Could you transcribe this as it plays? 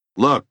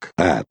Look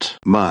at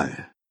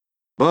my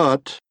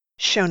butt.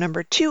 Show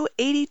number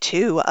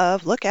 282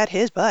 of Look at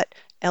His Butt.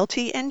 LT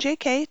and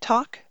JK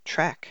Talk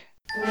Trek.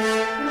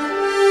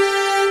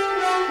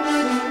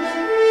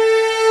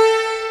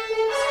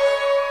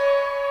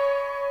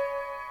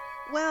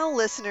 Well,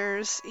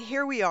 listeners,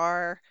 here we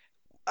are.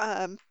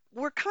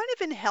 We're kind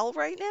of in hell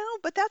right now,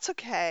 but that's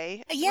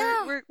okay.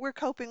 Yeah. We're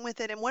coping with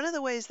it, and one of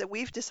the ways that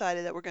we've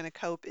decided that we're going to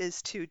cope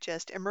is to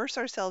just immerse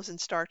ourselves in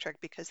Star Trek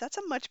because that's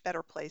a much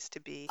better place to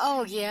be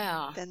Oh,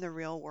 yeah. than the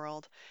real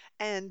world.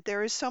 And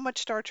there is so much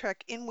Star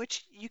Trek in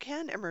which you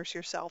can immerse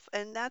yourself,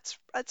 and that's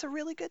a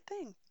really good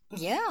thing.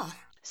 Yeah.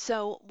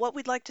 So, what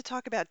we'd like to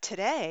talk about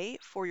today,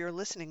 for your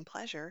listening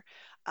pleasure,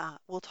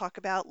 we'll talk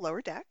about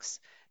Lower Decks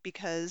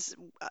because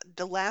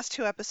the last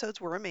two episodes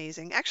were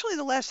amazing. Actually,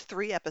 the last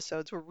three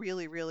episodes were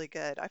really, really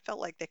good. I felt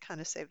like they kind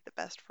of saved the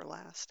best for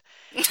last.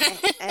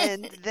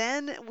 And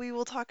then we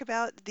will talk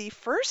about the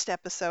first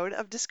episode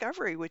of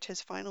Discovery, which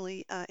has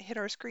finally hit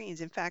our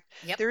screens. In fact,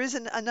 Yep. there is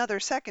another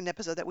second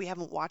episode that we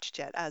haven't watched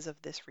yet as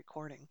of this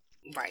recording.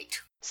 Right.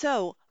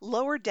 So,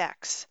 Lower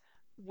Decks,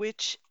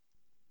 which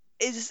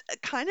is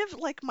kind of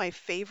like my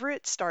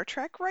favorite Star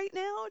Trek right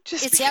now.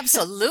 Just It's because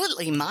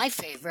absolutely my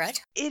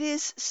favorite. it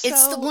is It's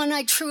the so, one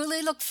I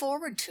truly look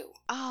forward to.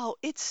 oh,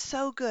 it's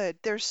so good.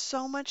 There's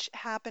so much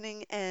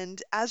happening,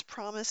 and as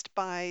promised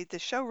by the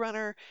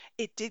showrunner,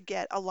 it did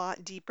get a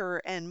lot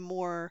deeper and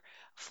more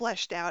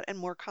fleshed out and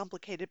more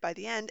complicated by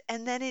the end.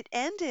 And then it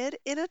ended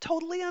in a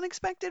totally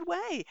unexpected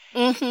way.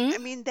 Mm-hmm. I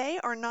mean, they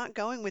are not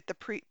going with the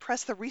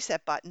press the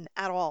reset button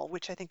at all,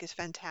 which I think is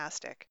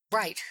fantastic.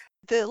 Right.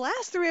 The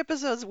last three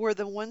episodes were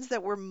the ones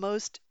that were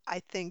most,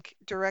 I think,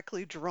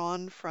 directly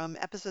drawn from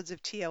episodes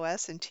of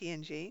TOS and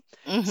TNG.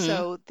 Mm-hmm.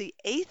 So the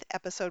eighth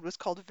episode was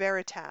called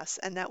Veritas,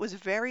 and that was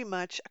very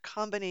much a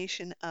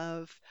combination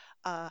of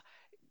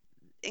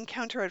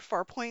Encounter at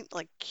Farpoint,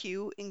 like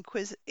Q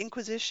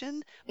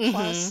Inquisition,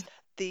 plus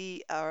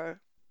the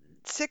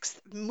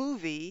sixth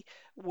movie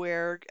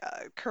where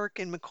Kirk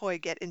and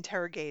McCoy get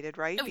interrogated,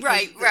 right?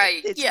 Because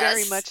Right. it's Yes.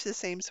 very much the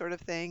same sort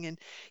of thing, and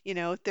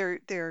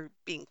they're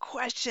being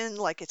questioned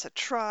like it's a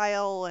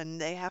trial, and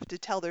they have to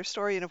tell their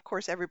story, and of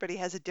course everybody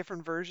has a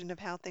different version of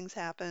how things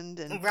happened,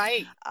 and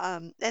Right.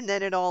 then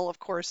it all, of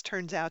course,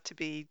 turns out to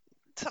be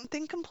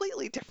something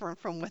completely different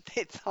from what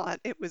they thought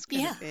it was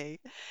going to Yeah. be.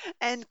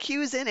 And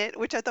Q's in it,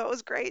 which I thought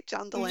was great.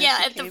 John Delancey Yeah,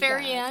 at the came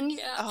very back. end.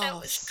 Yeah, that Oh,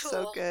 was so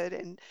cool. good.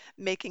 And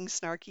making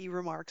snarky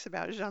remarks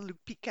about Jean-Luc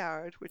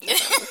Picard, which I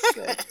thought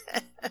was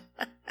good.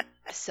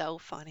 So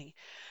funny.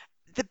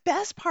 The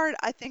best part,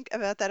 I think,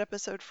 about that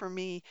episode for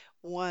me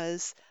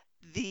was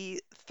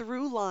the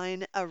through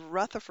line of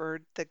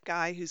Rutherford, the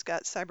guy who's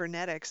got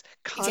cybernetics,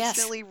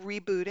 constantly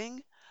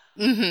rebooting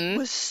Mm-hmm.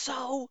 was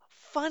so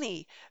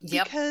funny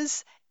Yep.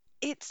 because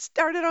it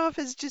started off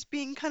as just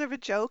being kind of a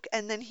joke,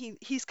 and then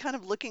he's kind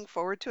of looking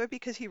forward to it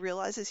because he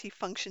realizes he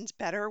functions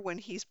better when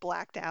he's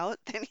blacked out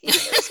than he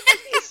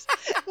is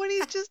when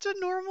he's just a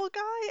normal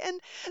guy. And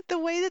the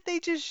way that they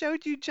just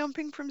showed you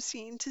jumping from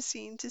scene to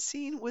scene to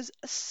scene was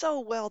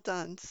so well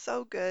done,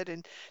 so good,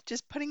 and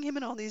just putting him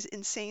in all these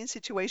insane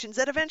situations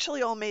that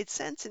eventually all made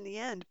sense in the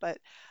end. But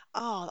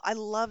oh, I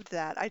loved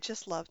that. I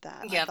just loved that.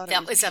 I Yeah, thought it that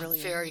was was a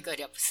brilliant. very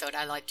good episode.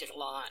 I liked it a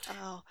lot.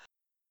 Oh,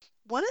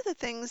 one of the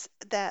things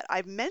that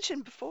I've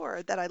mentioned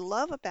before that I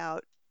love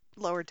about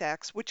Lower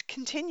Decks, which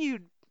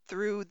continued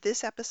through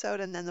this episode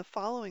and then the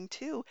following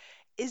too,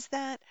 is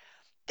that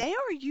they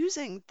are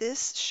using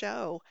this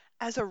show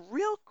as a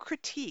real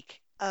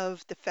critique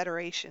of the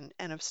Federation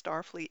and of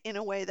Starfleet in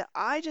a way that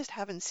I just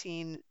haven't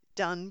seen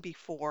done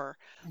before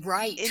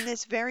Right. in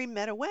this very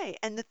meta way.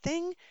 And the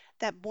thing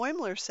that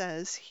Boimler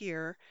says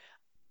here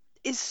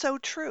is so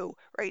true,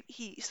 right?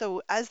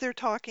 So as they're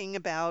talking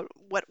about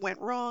what went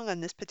wrong on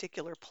this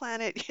particular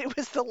planet, it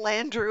was the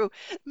Landru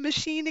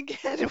machine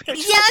again, which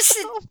Yes,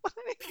 was so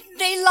funny.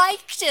 they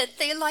liked it.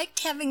 They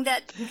liked having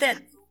that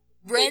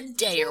red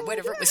day or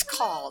whatever it was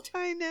called.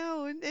 I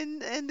know,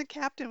 and the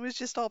captain was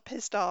just all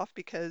pissed off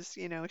because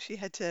she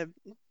had to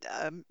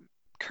um,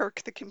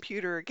 Kirk the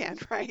computer again,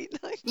 right?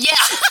 Like, Yeah,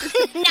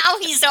 now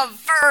he's a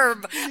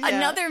verb. yeah.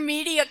 Another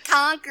media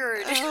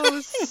conquered.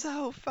 Oh,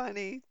 so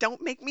funny.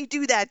 Don't make me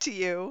do that to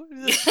you.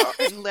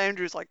 And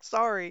Landru's like,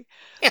 sorry.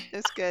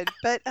 It's good.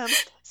 But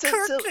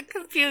Kirk the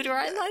computer,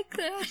 I like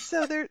that.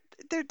 so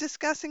they're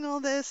discussing all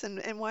this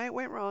and why it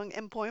went wrong,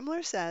 and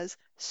Boimler says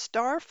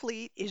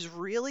Starfleet is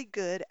really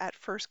good at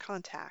first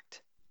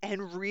contact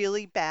and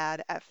really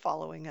bad at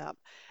following up.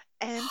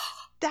 And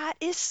that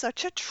is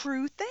such a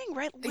true thing,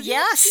 right? We've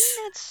Yes.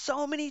 seen that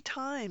so many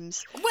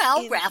times.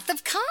 Well, Wrath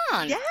of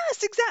Khan.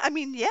 Yes, exactly. I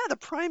mean, yeah, the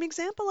prime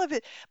example of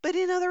it. But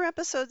in other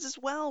episodes as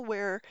well,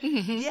 where,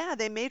 yeah,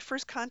 they made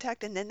first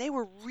contact and then they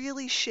were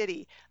really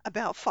shitty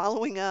about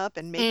following up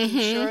and making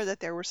sure that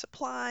there were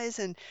supplies.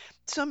 And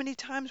so many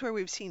times where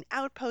we've seen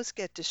outposts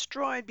get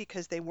destroyed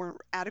because they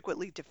weren't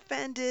adequately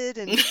defended.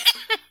 And,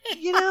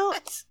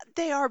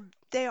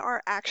 they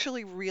are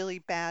actually really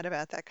bad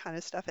about that kind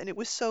of stuff. And it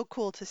was so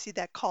cool to see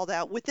that called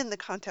out within the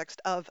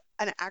context of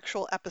an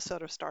actual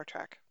episode of Star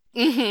Trek.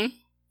 Mm-hmm.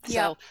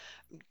 So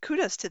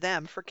kudos to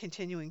them for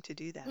continuing to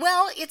do that.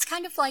 Well, it's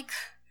kind of like,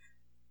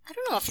 I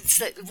don't know if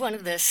it's one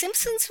of the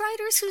Simpsons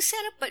writers who said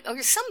it,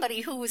 or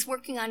somebody who was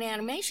working on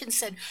animation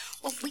said,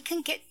 well, we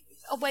can get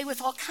away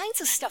with all kinds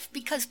of stuff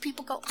because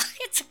people go, oh,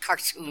 it's a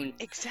cartoon.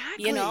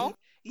 Exactly. You know?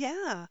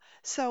 Yeah.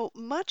 So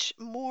much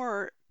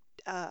more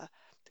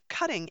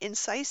cutting,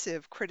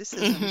 incisive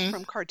criticisms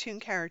from cartoon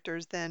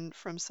characters than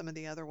from some of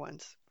the other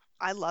ones.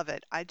 I love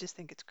it. I just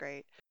think it's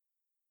great.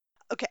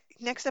 Okay,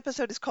 next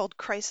episode is called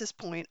Crisis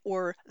Point,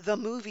 or the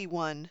movie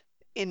one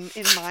in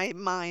my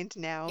mind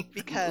now,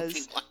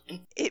 because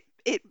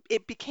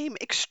it became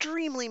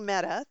extremely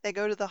meta. They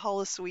go to the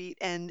holosuite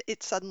and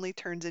it suddenly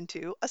turns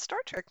into a Star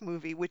Trek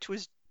movie, which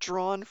was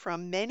drawn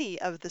from many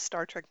of the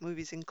Star Trek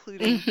movies,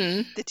 including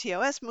the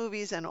TOS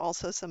movies and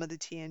also some of the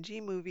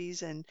TNG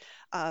movies. And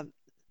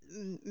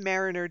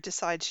Mariner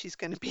decides she's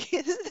going to be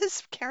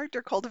this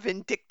character called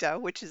Vindicta,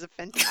 which is a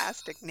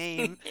fantastic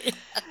name.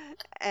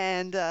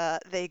 And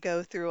they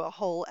go through a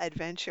whole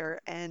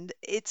adventure, and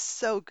it's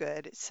so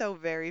good. It's so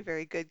very,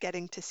 very good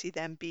getting to see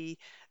them be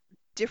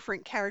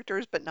different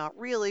characters, but not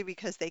really,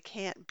 because they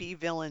can't be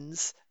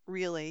villains,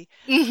 really.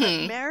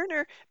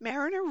 But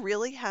Mariner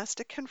really has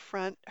to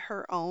confront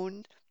her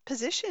own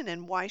position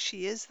and why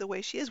she is the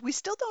way she is. We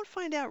still don't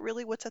find out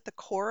really what's at the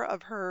core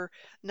of her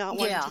not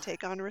wanting to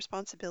take on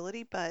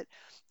responsibility, but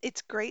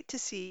it's great to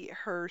see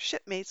her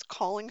shipmates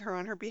calling her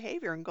on her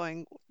behavior and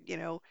going,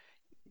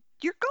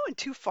 you're going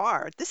too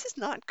far. This is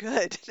not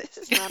good. This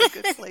is not a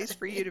good place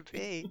for you to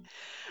be.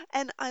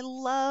 And I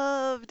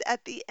loved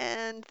at the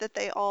end that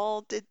they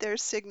all did their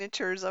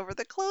signatures over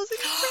the closing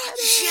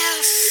credits.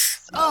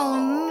 Yes!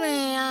 Oh,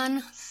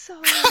 man.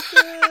 So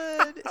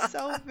good.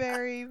 So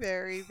very,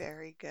 very,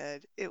 very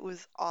good. It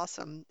was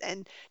awesome.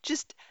 And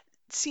just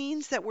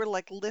scenes that were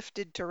like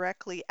lifted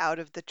directly out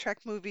of the Trek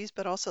movies,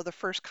 but also the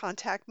First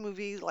Contact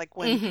movie, like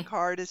when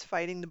Picard is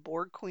fighting the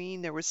Borg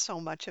Queen. There was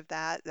so much of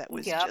that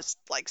was just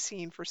like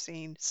scene for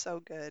scene. So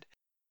good.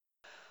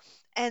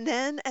 And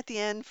then at the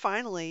end,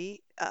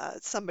 finally,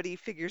 somebody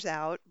figures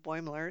out,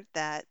 Boimler,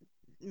 that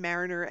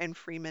Mariner and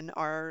Freeman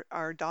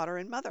are daughter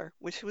and mother,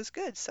 which was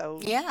good. So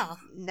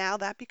now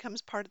that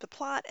becomes part of the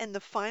plot. And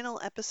the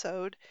final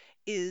episode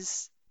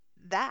is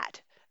that,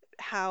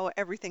 how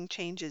everything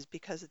changes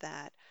because of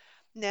that.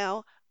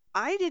 Now,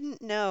 I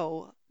didn't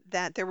know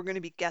that there were going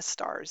to be guest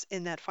stars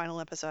in that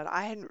final episode.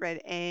 I hadn't read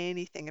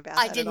anything about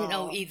that I at didn't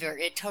all. know either.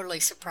 It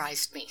totally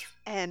surprised me.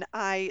 And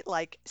I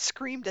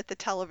screamed at the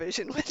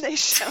television when they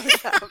showed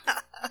up.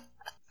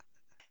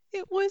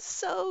 It was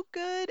so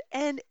good.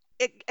 And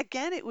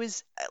it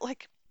was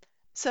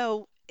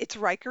so it's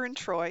Riker and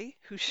Troy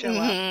who show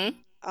up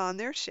on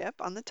their ship,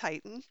 on the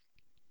Titan.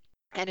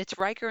 And it's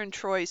Riker and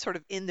Troy sort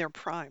of in their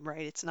prime,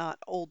 right? It's not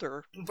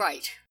older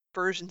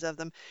versions of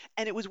them.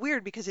 And it was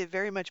weird because it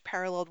very much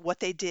paralleled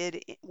what they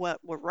did, what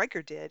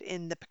Riker did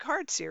in the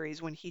Picard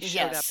series when he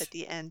showed up at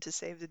the end to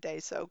save the day.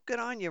 So good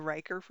on you,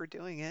 Riker, for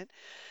doing it.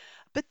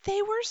 But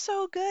they were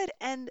so good.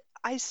 And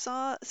I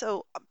saw,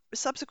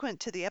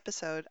 subsequent to the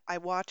episode, I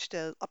watched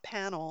a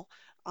panel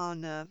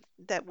on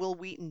that Will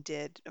Wheaton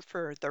did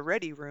for the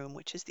Ready Room,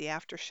 which is the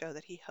after show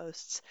that he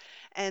hosts.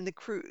 And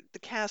the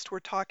cast were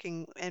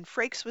talking, and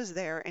Frakes was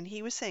there, and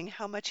he was saying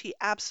how much he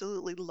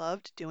absolutely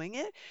loved doing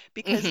it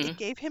because it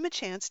gave him a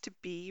chance to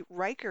be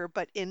Riker,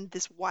 but in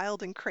this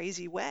wild and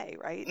crazy way,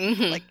 right?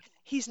 Like,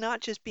 he's not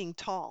just being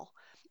tall.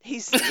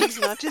 He's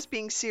not just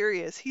being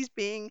serious. He's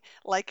being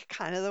like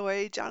kind of the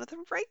way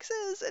Jonathan Frakes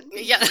is, and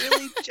being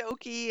really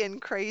jokey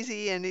and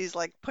crazy. And he's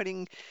like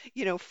putting,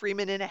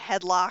 Freeman in a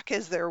headlock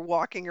as they're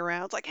walking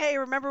around. It's like, hey,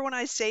 remember when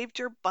I saved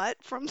your butt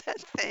from that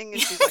thing?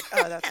 And she's like,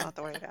 oh, that's not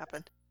the way it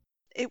happened.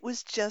 It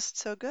was just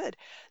so good.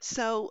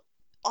 So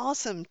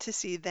awesome to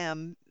see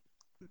them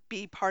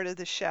be part of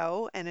the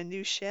show and a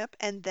new ship,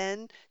 and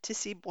then to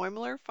see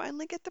Boimler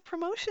finally get the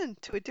promotion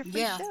to a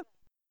different ship.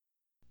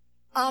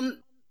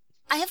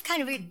 I have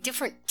kind of a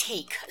different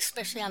take,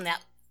 especially on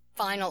that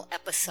final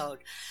episode.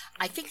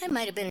 I think I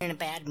might have been in a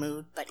bad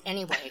mood, but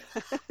anyway,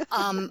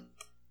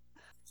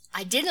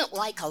 I didn't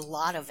like a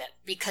lot of it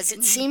because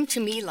it seemed to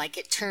me like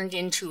it turned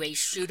into a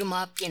shoot 'em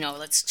up,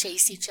 let's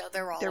chase each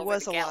other all over the galaxy. There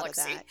was a lot of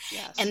that,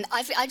 yes. And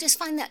I just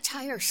find that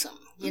tiresome,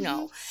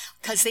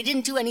 because they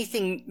didn't do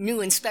anything new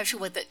and special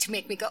with it to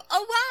make me go,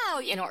 oh, wow,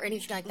 or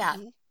anything like that.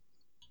 And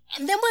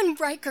then when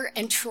Riker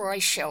and Troy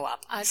show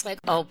up, I was like,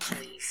 oh,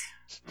 please.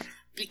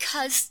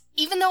 Because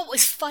even though it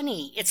was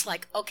funny, it's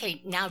like,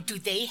 okay, now do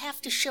they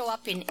have to show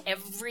up in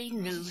every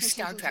new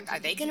Star Trek? Are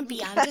they going to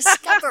be on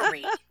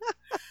Discovery? Are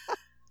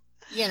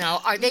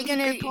they going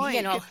to,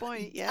 good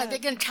point, yeah. Are they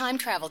going to time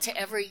travel to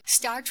every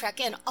Star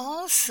Trek? And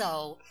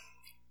also,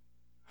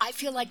 I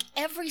feel like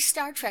every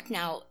Star Trek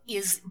now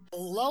is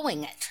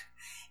blowing it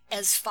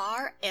as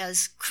far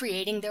as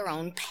creating their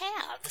own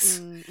paths.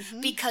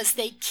 Because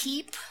they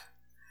keep...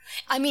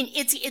 I mean,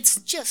 it's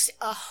just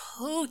a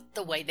hoot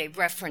the way they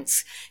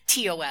reference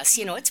TOS.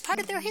 It's part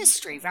of their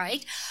history,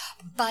 right?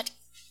 But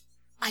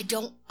I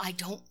don't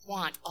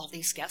want all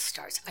these guest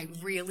stars. I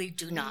really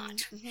do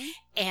not. Mm-hmm.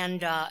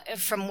 And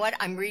from what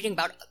I'm reading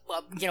about,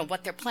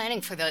 what they're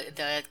planning for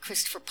the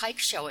Christopher Pike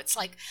show, it's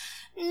like,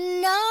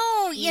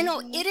 no,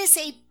 it is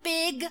a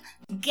big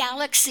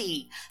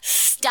galaxy.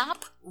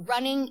 Stop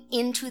running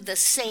into the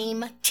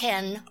same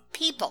 10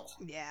 people.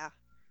 Yeah.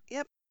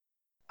 Yep.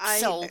 I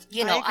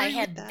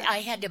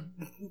had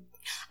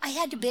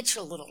to bitch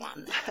a little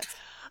on that.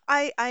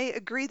 I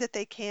agree that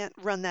they can't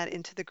run that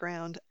into the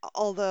ground,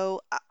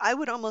 although I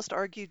would almost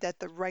argue that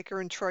the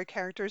Riker and Troy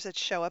characters that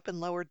show up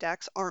in Lower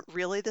Decks aren't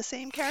really the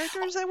same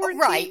characters that were in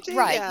TNG.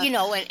 Right.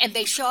 Yeah. And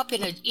they show up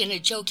in a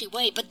jokey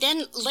way. But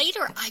then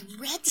later I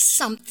read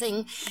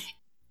something,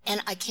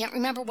 and I can't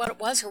remember what it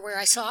was or where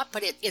I saw it,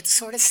 but it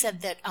sort of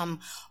said that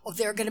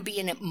they're going to be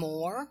in it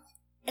more.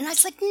 And I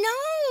was like,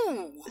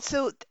 no.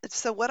 So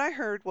what I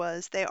heard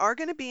was they are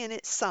going to be in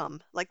it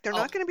some. Like, they're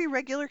not going to be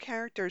regular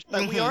characters,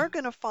 but we are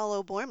going to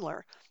follow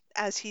Boimler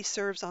as he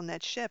serves on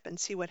that ship and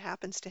see what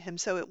happens to him.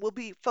 So it will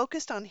be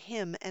focused on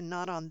him and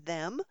not on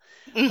them.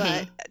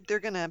 But they're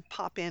going to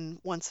pop in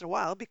once in a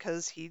while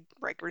because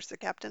Riker's the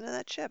captain of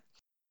that ship.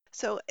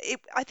 So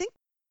I think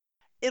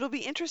it'll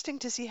be interesting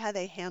to see how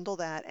they handle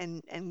that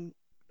and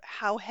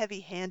how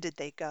heavy-handed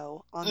they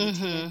go on the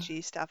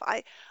TNG stuff.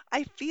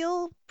 I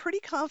feel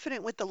pretty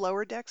confident with the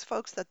Lower Decks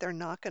folks that they're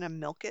not going to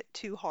milk it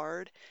too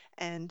hard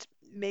and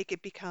make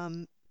it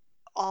become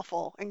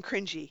awful and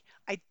cringy.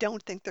 I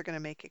don't think they're going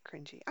to make it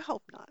cringy. I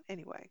hope not,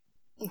 anyway.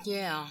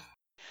 Yeah.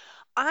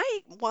 I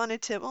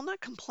wanted to, not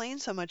complain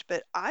so much,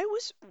 but I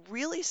was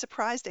really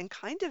surprised and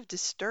kind of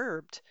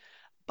disturbed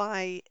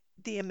by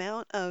the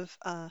amount of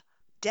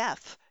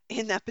death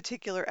in that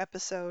particular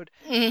episode,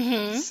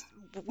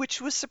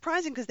 which was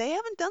surprising because they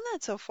haven't done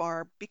that so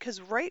far,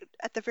 because right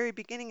at the very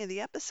beginning of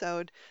the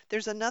episode,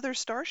 there's another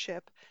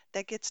starship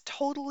that gets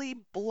totally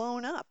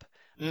blown up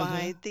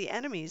by the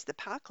enemies, the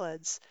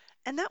Pakleds.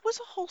 And that was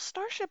a whole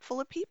starship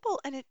full of people,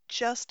 and it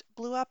just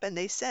blew up. And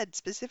they said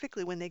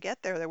specifically when they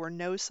get there were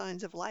no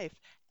signs of life.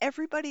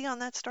 Everybody on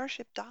that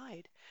starship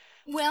died.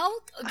 Well,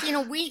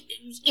 we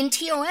in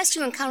TOS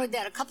you encountered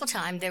that a couple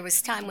times. There was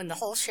a time when the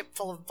whole ship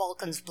full of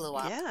Vulcans blew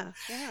up.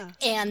 Yeah.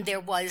 And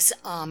there was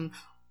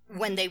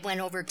when they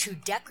went over to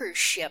Decker's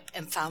ship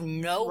and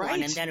found no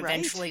one, and then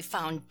eventually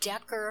found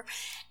Decker,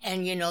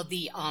 and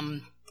the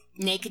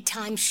Naked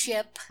Time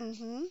ship.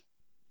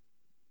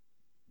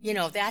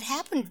 That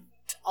happened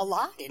a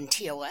lot in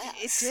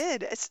TOS. It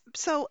did.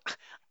 So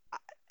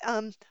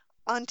on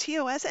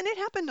TOS, and it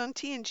happened on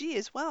TNG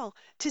as well.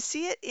 To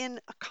see it in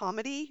a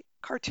comedy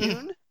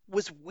cartoon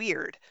was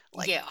weird.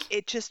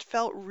 It just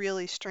felt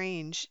really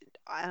strange.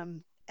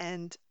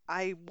 And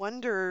I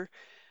wonder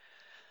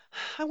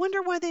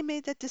why they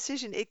made that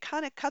decision. It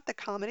kind of cut the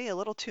comedy a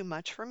little too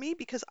much for me,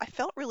 because I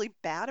felt really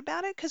bad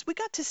about it, because we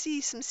got to see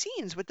some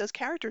scenes with those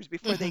characters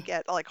before they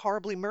get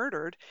horribly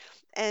murdered,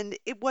 and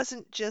it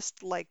wasn't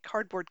just like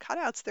cardboard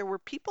cutouts. There were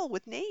people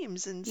with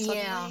names, and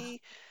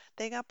suddenly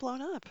they got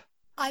blown up.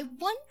 I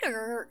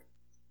wonder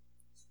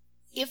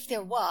if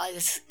there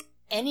was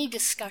any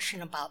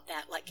discussion about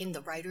that, like in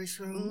the writer's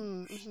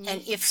room,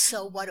 and if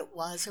so, what it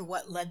was or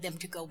what led them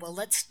to go, well,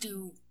 let's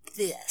do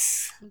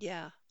this.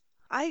 Yeah.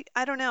 I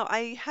don't know.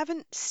 I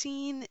haven't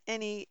seen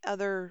any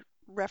other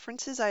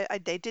references.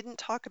 They didn't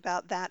talk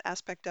about that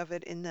aspect of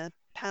it in the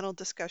panel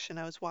discussion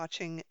I was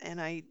watching, and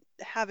I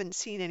haven't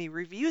seen any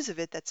reviews of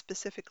it that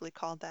specifically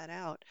called that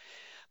out.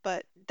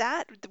 But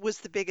that was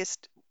the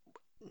biggest,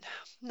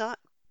 not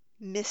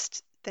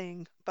missed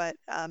thing, but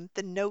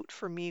the note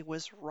for me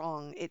was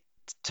wrong. It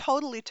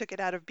totally took it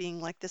out of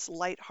being like this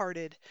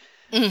lighthearted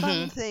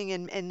fun thing,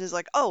 and is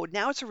like, oh,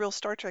 now it's a real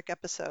Star Trek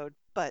episode,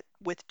 but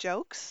with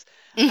jokes.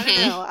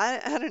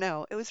 I don't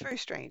know. It was very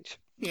strange.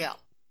 Yeah.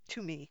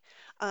 To me.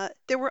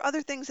 There were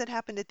other things that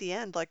happened at the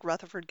end, like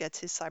Rutherford gets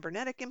his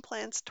cybernetic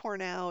implants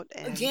torn out,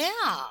 and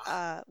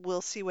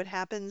we'll see what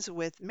happens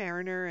with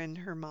Mariner and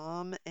her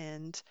mom,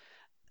 and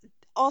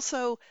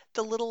also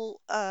the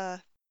little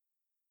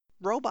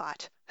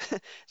robot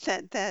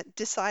that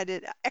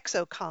decided,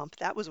 Exocomp,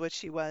 that was what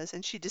she was,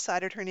 and she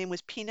decided her name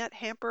was Peanut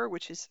Hamper,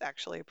 which is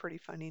actually a pretty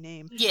funny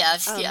name.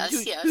 Yes.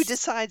 Who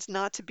decides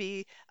not to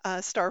be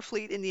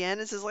Starfleet in the end,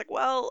 and is like,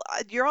 well,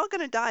 you're all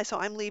going to die, so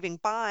I'm leaving,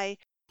 bye.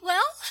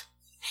 Well,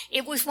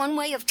 it was one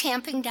way of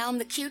tamping down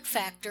the cute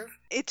factor.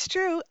 It's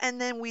true,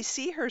 and then we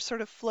see her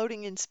sort of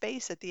floating in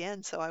space at the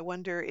end, so I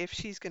wonder if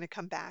she's going to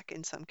come back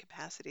in some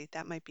capacity.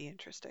 That might be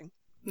interesting.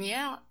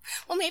 Yeah.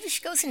 Well, maybe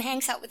she goes and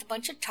hangs out with a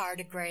bunch of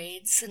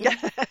tardigrades.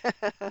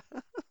 And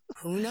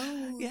who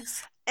knows? Yeah.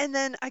 And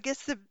then I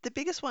guess the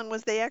biggest one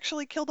was they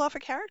actually killed off a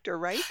character,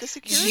 right? The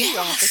security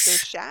officer,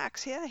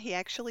 Shax. Yeah, he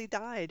actually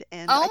died.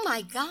 And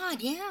my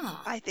God, yeah.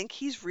 I think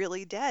he's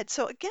really dead.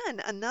 So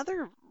again,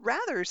 another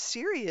rather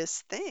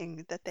serious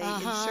thing that they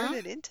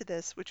inserted into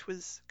this, which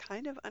was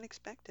kind of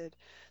unexpected.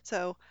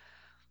 So,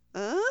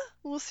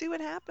 we'll see what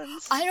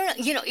happens. I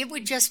don't know. It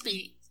would just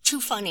be too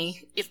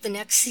funny if the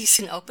next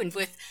season opened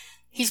with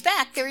He's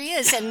back. There he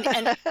is. And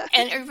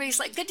everybody's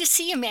like, good to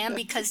see you, man,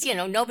 because,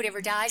 nobody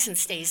ever dies and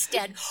stays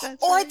dead.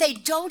 That's or right. They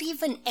don't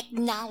even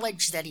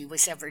acknowledge that he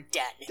was ever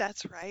dead.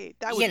 That's right.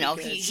 That would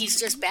be good. He's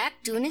just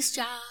back doing his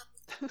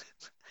job.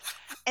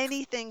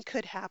 Anything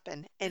could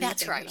happen. Anything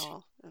That's right. At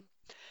all.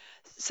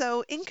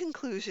 So, in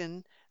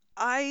conclusion,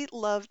 I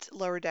loved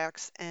Lower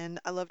Decks, and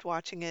I loved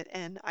watching it,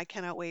 and I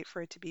cannot wait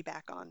for it to be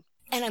back on.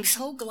 And I'm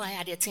so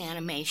glad it's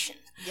animation.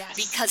 Yes.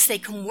 Because they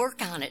can work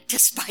on it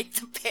despite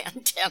the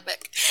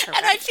pandemic. Correct.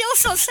 And I feel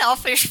so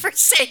selfish for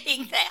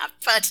saying that,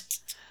 but...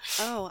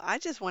 Oh, I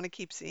just want to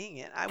keep seeing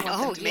it. I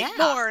want them to make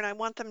more, and I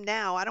want them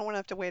now. I don't want to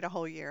have to wait a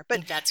whole year.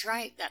 But that's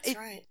right. That's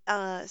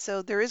right.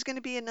 So there is going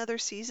to be another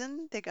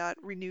season. They got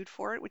renewed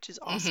for it, which is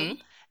awesome.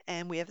 Mm-hmm.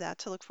 And we have that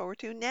to look forward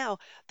to. Now,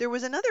 there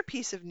was another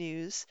piece of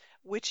news,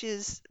 which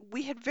is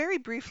we had very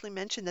briefly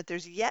mentioned that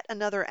there's yet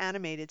another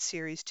animated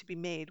series to be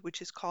made,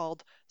 which is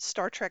called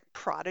Star Trek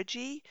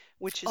Prodigy,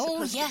 which is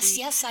supposed to be,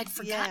 yes, I'd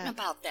forgotten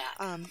about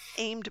that.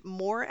 Aimed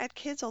more at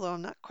kids, although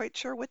I'm not quite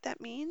sure what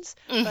that means.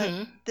 Mm-hmm.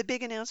 But the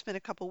big announcement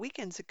a couple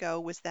weekends ago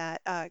was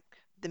that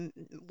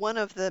one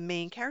of the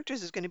main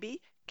characters is going to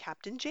be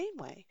Captain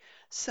Janeway.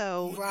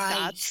 So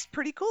that's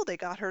pretty cool. They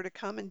got her to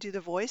come and do the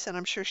voice, and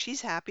I'm sure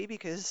she's happy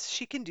because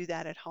she can do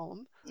that at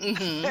home,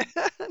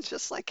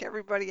 just like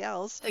everybody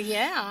else.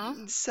 Yeah.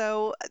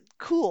 So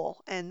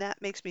cool, and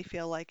that makes me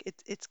feel like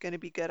it's going to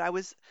be good. I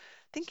was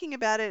thinking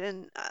about it,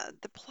 and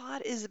the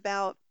plot is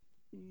about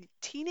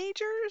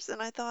teenagers,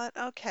 and I thought,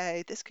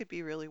 okay, this could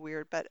be really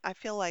weird, but I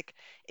feel like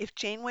if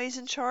Janeway's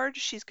in charge,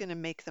 she's going to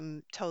make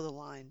them toe the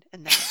line,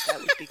 and that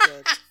would be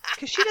good.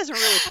 Because she doesn't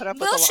really put up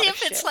with a lot of shit. We'll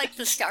see if it's like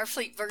the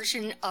Starfleet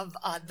version of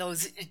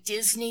those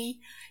Disney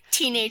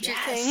teenager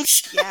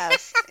things.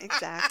 Yes,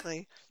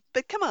 exactly.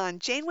 But come on,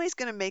 Janeway's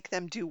going to make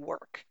them do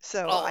work.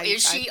 So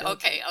is she?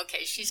 Okay.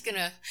 She's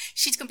gonna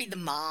be the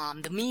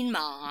mom, the mean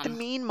mom. The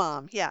mean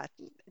mom, yeah,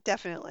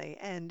 definitely.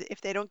 And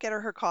if they don't get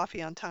her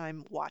coffee on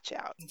time, watch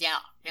out. Yeah.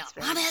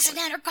 Mom hasn't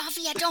had her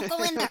coffee yet. Don't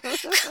go in there.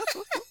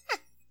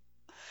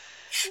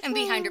 And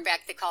behind her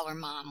back, they call her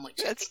mom,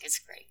 which I think is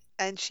great.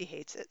 And she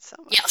hates it so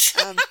much. Yes.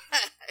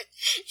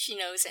 She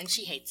knows, and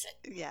she hates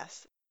it.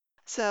 Yes.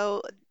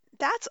 So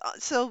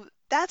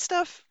that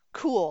stuff,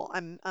 cool.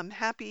 I'm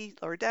happy.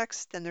 Lower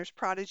Decks. Then there's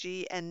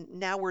Prodigy, and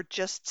now we're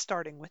just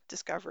starting with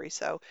Discovery.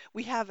 So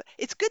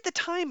it's good the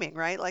timing,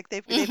 right? Like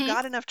they've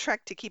got enough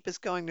Trek to keep us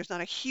going. There's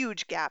not a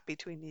huge gap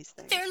between these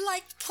things. They're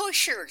like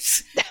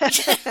pushers.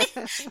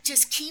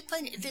 Just keep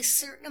this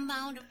certain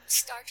amount of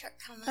Star Trek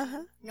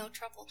coming. No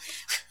trouble.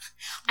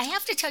 I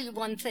have to tell you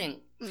one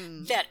thing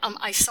that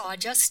I saw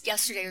just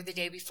yesterday or the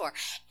day before.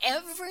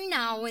 Every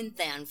now and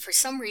then, for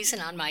some reason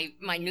on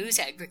my news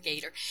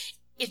aggregator,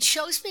 it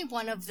shows me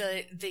one of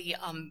the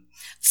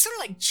sort of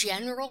like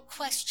general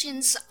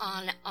questions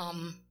on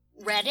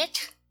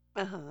Reddit.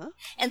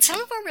 And some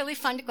of them are really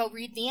fun to go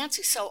read the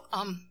answers. So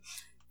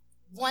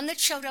one that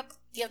showed up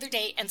the other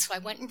day, and so I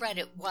went and read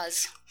it,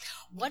 was,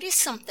 what is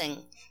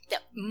something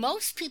that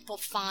most people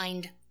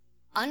find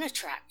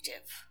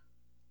unattractive,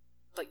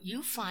 but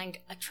you find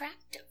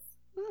attractive?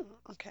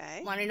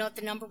 Okay. Want to know what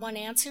the number one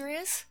answer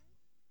is?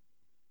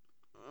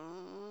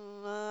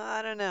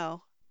 I don't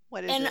know.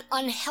 What is it? An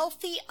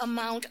unhealthy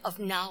amount of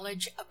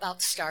knowledge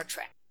about Star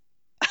Trek.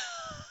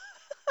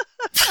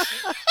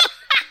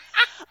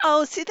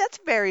 Oh, see, that's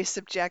very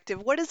subjective.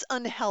 What does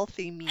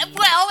unhealthy mean?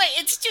 Well,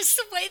 it's just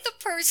the way the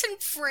person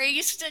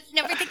phrased it and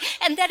everything,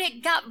 and that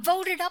it got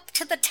voted up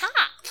to the top.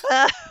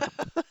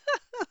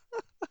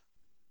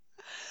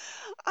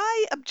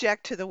 I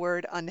object to the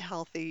word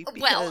unhealthy.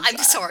 Well, I'm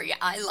sorry.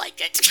 I like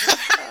it.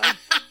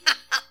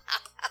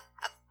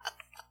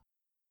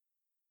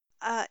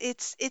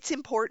 It's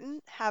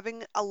important.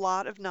 Having a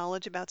lot of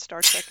knowledge about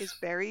Star Trek is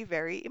very,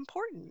 very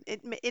important.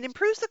 It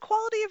improves the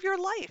quality of your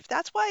life.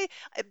 That's why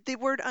the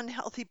word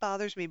unhealthy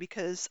bothers me,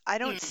 because I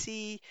don't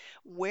see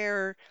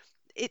where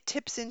it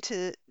tips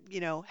into,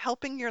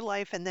 helping your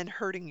life and then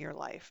hurting your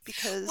life.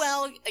 Because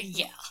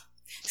yeah.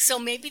 So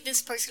maybe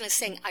this person is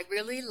saying, I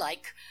really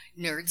like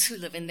nerds who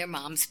live in their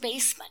mom's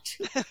basement.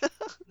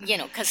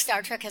 Because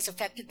Star Trek has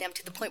affected them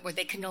to the point where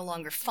they can no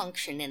longer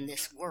function in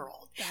this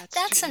world.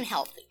 That's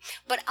unhealthy.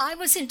 But I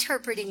was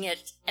interpreting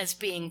it as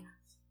being,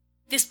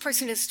 this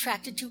person is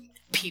attracted to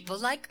people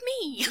like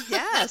me.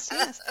 Yes.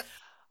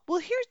 Well,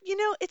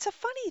 it's a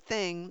funny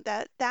thing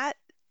that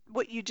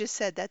what you just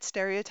said, that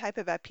stereotype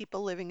about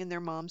people living in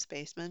their mom's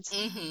basements.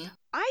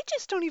 I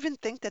just don't even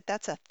think that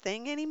that's a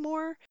thing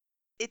anymore.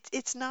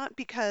 It's not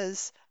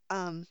because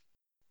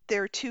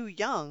they're too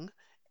young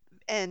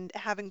and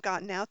haven't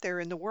gotten out there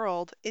in the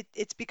world.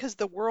 It's because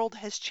the world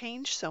has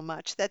changed so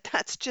much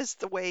that's just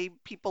the way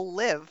people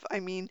live. I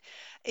mean,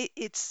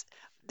 it's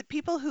the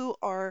people who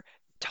are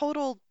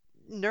total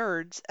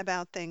nerds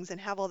about things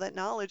and have all that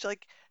knowledge,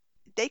 like,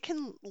 they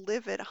can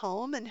live at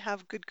home and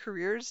have good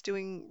careers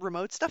doing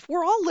remote stuff.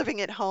 We're all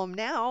living at home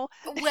now.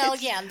 Well,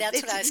 yeah, and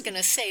that's what I was going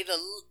to say.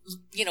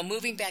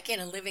 Moving back in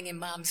and living in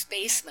mom's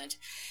basement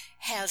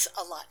has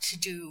a lot to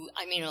do.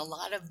 I mean, a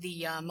lot of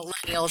the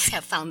millennials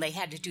have found they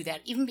had to do that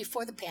even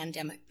before the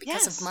pandemic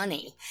because of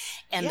money.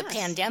 And the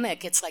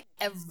pandemic, it's like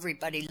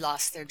everybody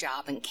lost their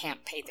job and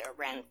can't pay their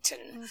rent.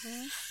 And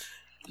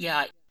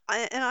yeah.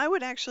 And I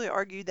would actually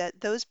argue that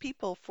those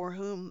people for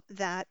whom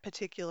that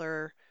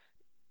particular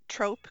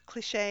trope,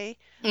 cliche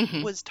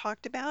was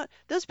talked about,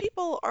 those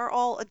people are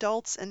all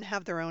adults and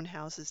have their own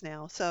houses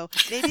now. So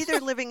maybe they're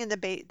living in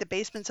the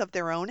basements of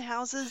their own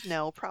houses.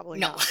 No, probably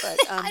not. But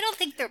I don't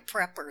think they're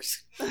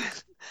preppers.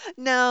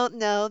 No,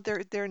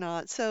 they're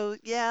not. So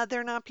yeah,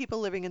 they're not people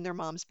living in their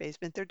mom's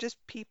basement. They're just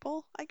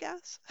people, I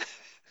guess.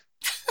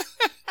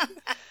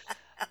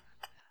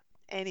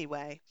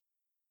 Anyway,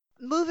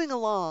 moving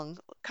along,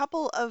 a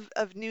couple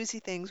of newsy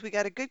things. We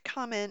got a good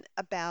comment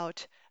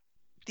about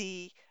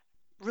the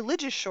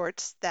religious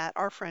shorts that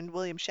our friend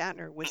William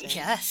Shatner was in.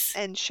 Yes.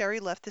 And Sherry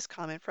left this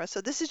comment for us.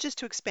 So this is just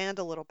to expand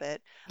a little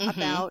bit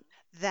about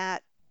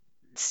that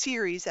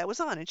series that was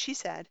on. And she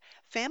said,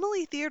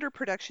 Family Theater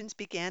Productions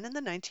began in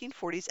the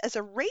 1940s as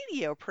a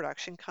radio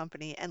production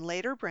company and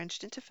later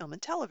branched into film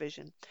and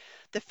television.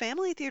 The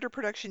Family Theater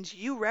Productions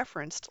you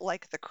referenced,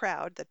 like The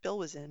Crowd that Bill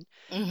was in,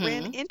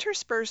 ran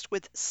interspersed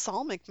with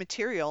psalmic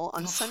material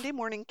on Sunday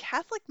morning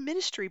Catholic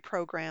ministry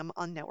program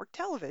on network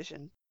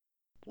television.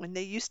 When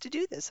they used to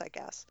do this, I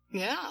guess.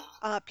 Yeah.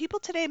 People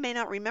today may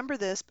not remember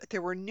this, but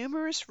there were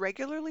numerous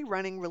regularly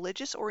running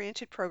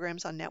religious-oriented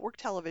programs on network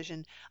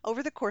television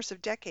over the course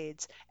of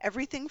decades.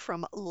 Everything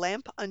from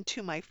Lamp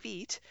Unto My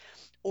Feet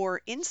or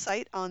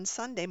Insight on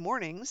Sunday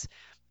mornings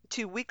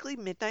to weekly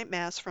midnight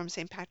mass from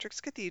St. Patrick's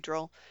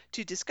Cathedral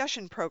to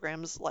discussion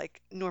programs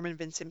like Norman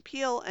Vincent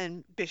Peale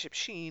and Bishop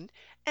Sheen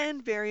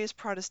and various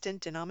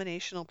Protestant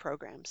denominational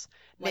programs.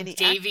 Like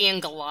Davy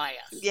and Goliath.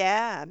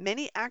 Yeah,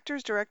 many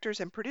actors,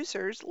 directors, and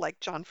producers like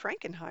John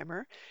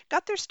Frankenheimer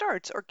got their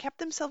starts or kept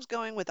themselves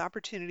going with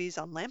opportunities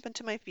on Lamp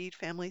Unto My Feet,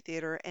 Family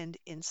Theater, and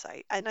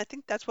Insight. And I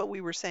think that's what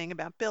we were saying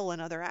about Bill and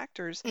other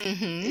actors.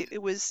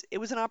 It was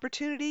an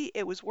opportunity.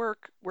 It was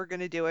work. We're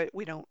going to do it.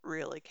 We don't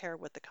really care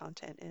what the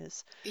content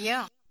is.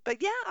 Yeah.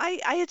 But yeah,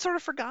 I had sort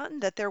of forgotten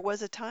that there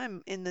was a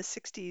time in the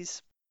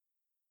 60s,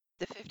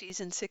 the 50s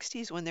and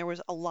 60s when there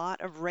was a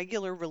lot of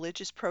regular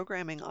religious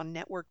programming on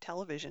network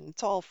television.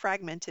 It's all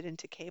fragmented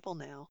into cable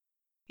now.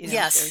 You know,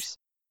 there's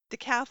the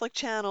Catholic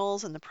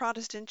channels and the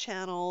Protestant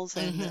channels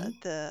and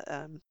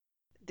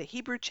the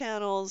Hebrew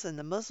channels and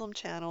the Muslim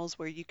channels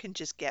where you can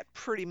just get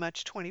pretty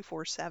much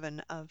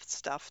 24/7 of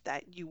stuff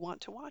that you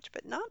want to watch,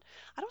 but I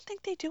don't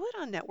think they do it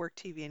on network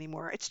TV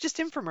anymore. It's just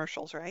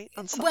infomercials, right?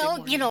 On Sunday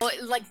morning. You know,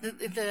 like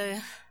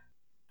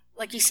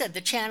like you said,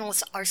 the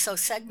channels are so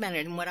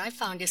segmented. And what I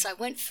found is I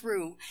went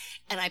through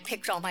and I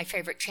picked all my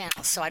favorite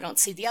channels so I don't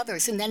see the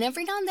others. And then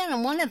every now and then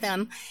on one of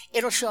them,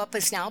 it'll show up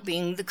as now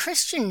being the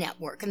Christian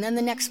network. And then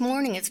the next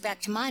morning it's back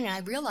to mine. And I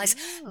realize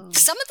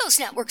some of those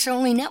networks are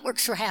only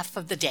networks for half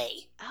of the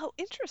day. Oh,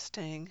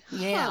 interesting.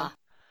 Yeah.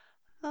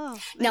 Oh,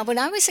 now, when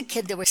I was a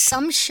kid, there was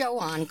some show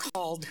on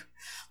called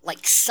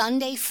like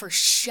Sunday for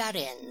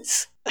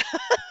Shut-ins.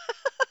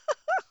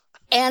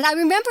 And I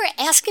remember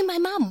asking my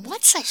mom,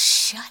 what's a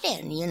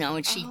shut-in? You know,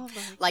 and she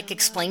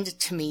explained it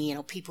to me, you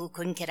know, people who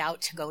couldn't get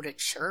out to go to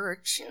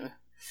church. And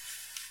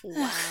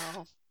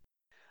wow.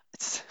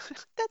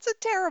 That's a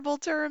terrible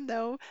term,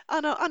 though,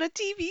 on a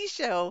TV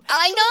show.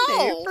 I know.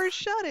 Sunday for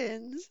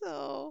shut-ins.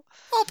 Oh.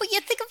 Well, but you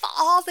think of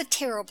all the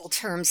terrible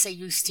terms they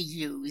used to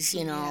use,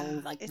 you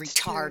know, like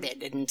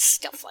retarded and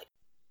stuff like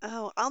that.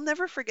 Oh, I'll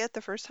never forget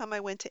the first time I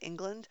went to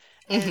England,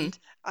 and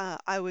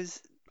I was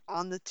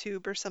on the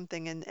tube or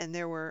something, and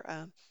there were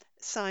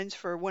signs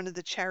for one of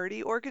the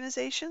charity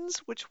organizations,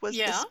 which was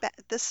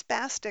the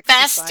Spastic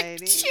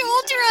Society.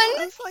 Children.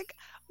 I was like,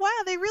 wow,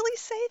 they really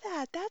say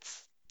that.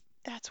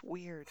 That's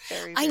weird.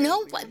 Very, I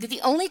know. Weird.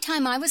 The only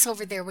time I was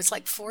over there was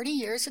like 40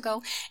 years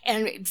ago,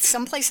 and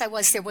someplace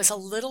there was a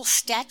little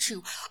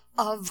statue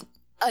of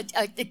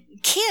a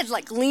kid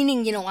like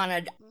leaning, you know, on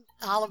an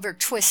Oliver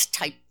Twist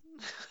type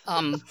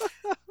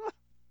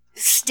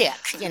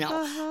stick, you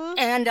know,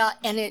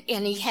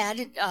 and he had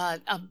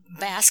a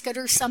basket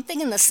or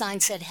something, and the sign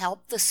said,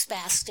 "Help the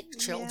spastic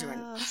children."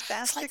 Yeah,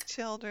 spastic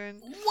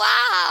children.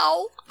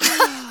 Wow.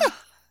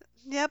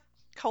 Yep.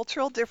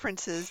 Cultural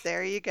differences.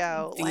 There you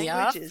go.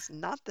 Language is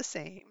not the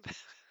same.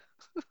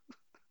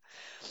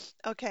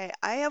 Okay,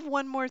 I have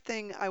one more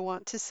thing I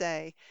want to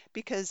say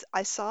because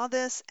I saw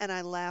this and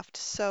I laughed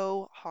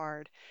so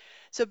hard.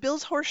 So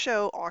Bill's Horse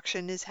Show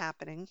auction is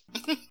happening.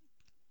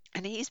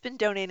 And he's been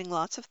donating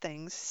lots of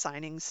things,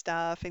 signing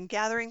stuff and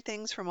gathering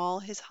things from all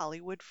his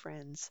Hollywood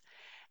friends.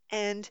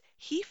 And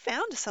he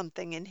found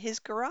something in his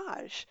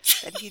garage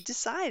that he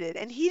decided,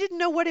 and he didn't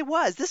know what it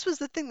was. This was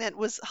the thing that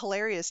was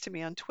hilarious to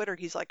me on Twitter.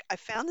 He's like, I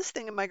found this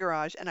thing in my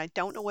garage, and I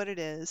don't know what it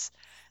is,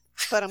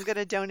 but I'm going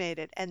to donate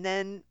it. And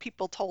then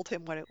people told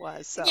him what it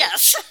was. So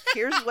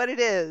here's what it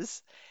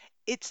is.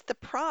 It's the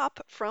prop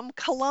from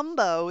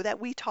Columbo that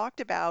we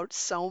talked about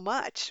so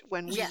much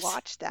when we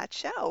watched that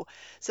show.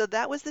 So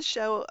that was the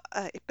show.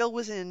 Bill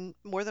was in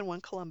more than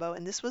one Columbo,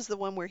 and this was the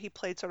one where he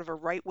played sort of a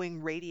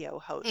right-wing radio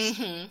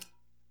host.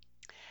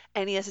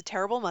 and he has a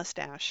terrible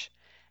mustache.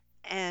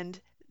 And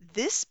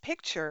this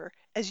picture,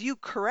 as you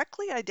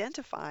correctly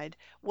identified,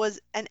 was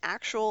an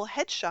actual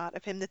headshot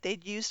of him that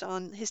they'd used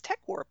on his Tech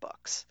War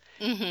books.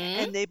 Mm-hmm.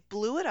 And they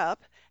blew it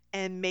up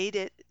and made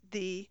it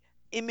the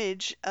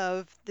image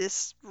of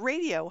this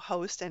radio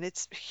host, and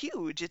it's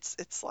huge.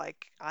 It's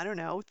like, I don't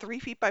know, 3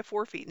 feet by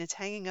 4 feet, and it's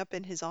hanging up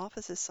in his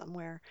offices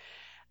somewhere.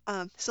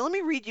 So let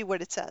me read you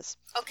what it says.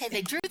 Okay,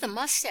 they drew the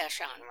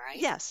mustache on, right?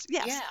 Yes.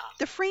 Yeah.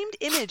 The framed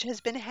image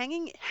has been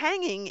hanging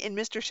in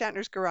Mr.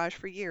 Shatner's garage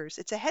for years.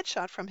 It's a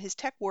headshot from his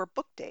Tech War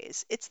book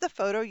days. It's the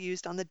photo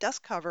used on the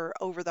dust cover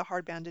over the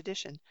hardbound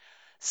edition.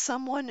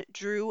 Someone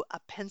drew a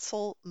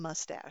pencil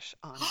mustache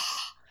on it.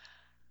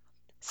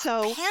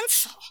 So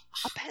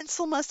a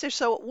pencil mustache.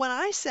 So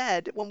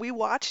when we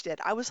watched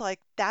it, I was like,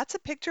 that's a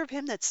picture of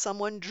him that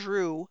someone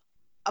drew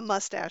a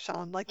mustache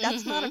on. Like,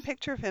 that's not a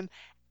picture of him.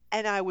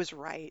 And I was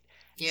right.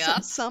 Yeah.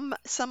 Some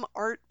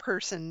art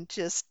person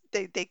just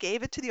they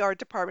gave it to the art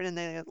department and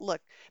they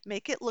look,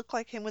 make it look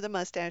like him with a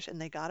mustache, and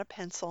they got a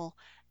pencil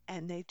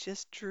and they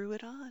just drew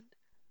it on.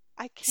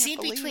 I can't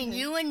believe between it.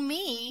 you and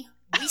me,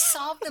 we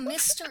solved the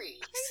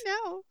mysteries. I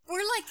know. We're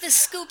like the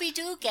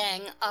Scooby-Doo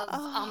gang of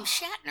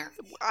Shatner.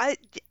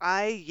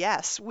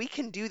 Yes, we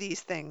can do these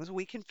things.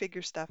 We can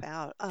figure stuff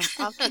out.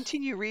 I'll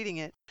continue reading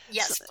it.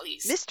 Yes,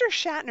 please. Mr.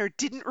 Shatner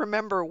didn't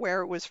remember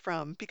where it was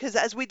from because,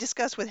 as we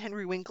discussed with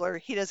Henry Winkler,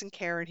 he doesn't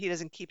care and he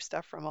doesn't keep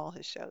stuff from all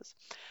his shows.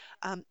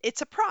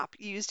 It's a prop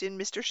used in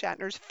Mr.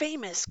 Shatner's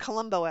famous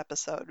Columbo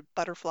episode,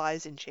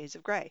 Butterflies in Shades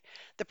of Grey.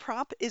 The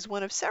prop is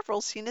one of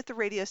several seen at the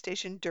radio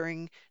station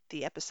during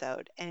the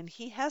episode, and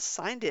he has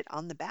signed it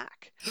on the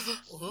back.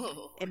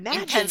 Ooh.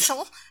 Imagine, in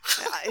pencil?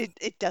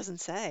 It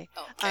doesn't say.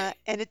 Okay.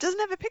 And it doesn't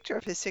have a picture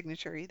of his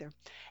signature either.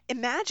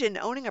 Imagine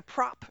owning a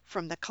prop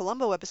from the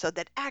Columbo episode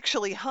that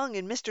actually hung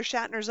in Mr.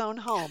 Shatner's own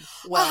home.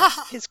 Well,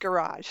 his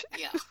garage.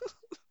 Yeah.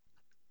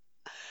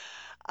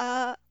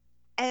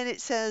 And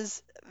it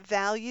says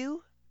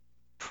value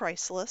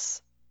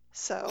priceless.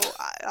 So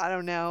I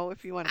don't know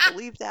if you want to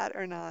believe that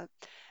or not.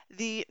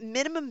 The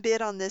minimum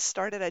bid on this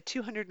started at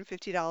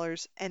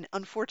 $250, and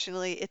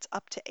unfortunately it's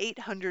up to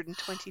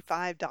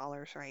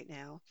 $825 right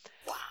now.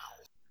 Wow.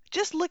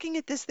 Just looking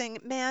at this thing,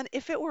 man,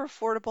 if it were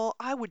affordable,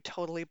 I would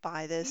totally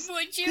buy this.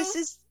 Would you?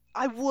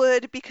 I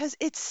would, because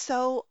it's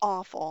so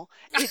awful.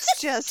 It's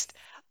just,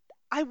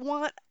 I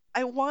want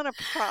a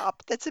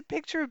prop that's a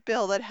picture of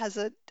Bill that has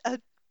a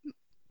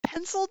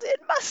penciled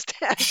in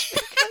mustache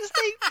because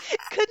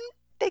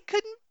they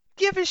couldn't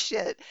give a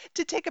shit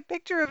to take a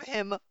picture of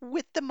him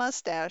with the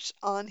mustache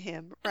on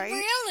him, right?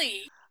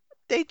 Really?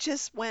 They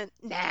just went,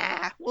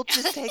 nah, we'll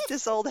just take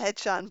this old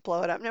headshot and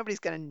blow it up. Nobody's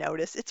going to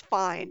notice. It's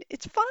fine.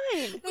 It's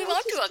fine. We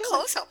won't do a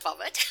close-up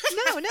of it.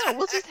 No,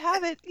 we'll just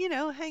have it,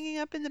 hanging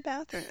up in the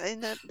bathroom,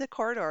 in the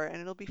corridor,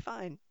 and it'll be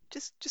fine.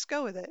 Just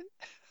go with it.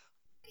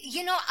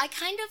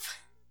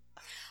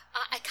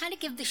 I kind of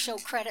give the show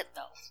credit,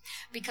 though,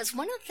 because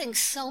one of the things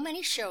so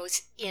many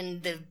shows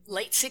in the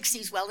late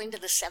 60s, well into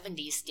the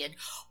 70s did,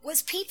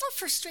 was people,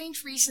 for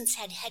strange reasons,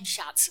 had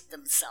headshots of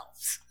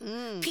themselves.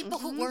 People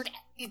who weren't,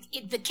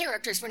 the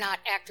characters were not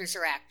actors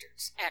or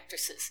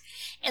actresses.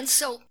 And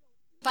so,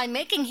 by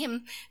making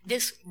him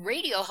this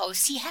radio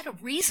host, he had a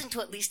reason to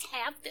at least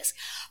have this.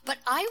 But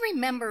I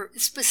remember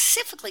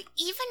specifically,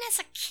 even as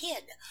a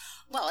kid,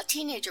 a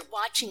teenager,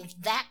 watching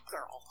that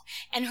girl.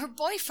 And her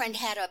boyfriend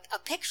had a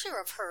picture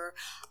of her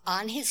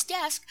on his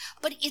desk,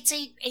 but it's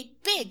a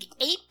big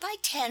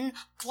 8x10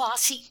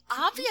 glossy,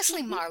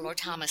 obviously Marlo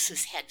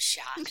Thomas's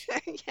headshot.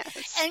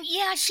 Yes. And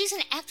yeah, she's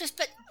an actress,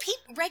 but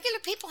regular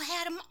people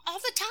had them all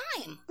the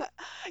time.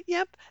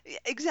 Yep,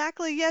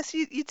 exactly. Yes,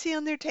 you'd see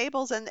on their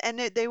tables, and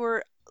they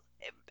were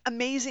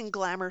amazing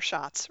glamour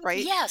shots,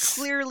 right? Yes.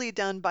 Clearly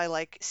done by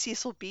like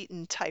Cecil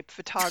Beaton type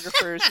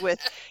photographers with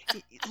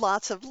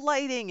lots of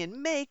lighting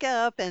and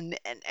makeup, and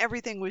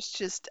everything was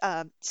just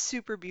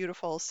super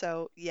beautiful.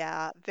 So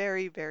yeah,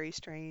 very, very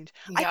strange.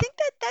 Yep. I think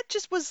that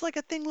just was like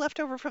a thing left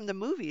over from the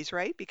movies,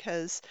 right?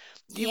 Because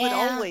you would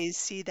always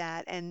see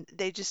that, and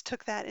they just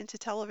took that into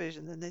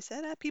television, and they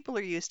said, people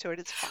are used to it.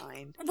 It's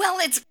fine. Well,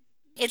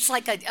 it's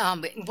like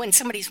when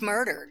somebody's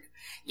murdered.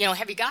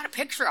 Have you got a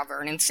picture of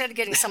her? And instead of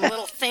getting some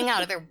little thing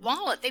out of their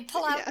wallet, they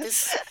pull out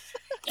this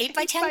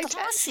 8x10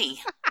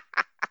 glossy.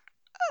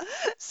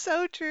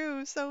 So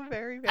true. So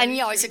very, very And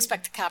you always true.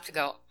 Expect the cop to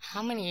go,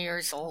 how many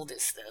years old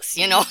is this?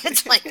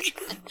 It's like,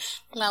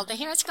 well, the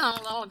hair's gone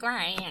a little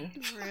gray. And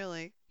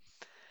Really?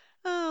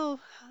 Oh,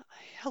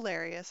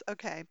 hilarious.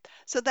 Okay.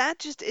 So that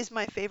just is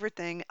my favorite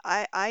thing.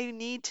 I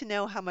need to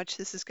know how much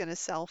this is going to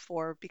sell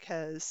for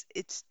because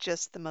it's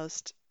just the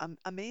most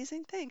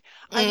amazing thing.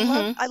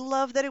 I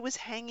love that it was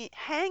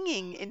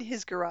hanging in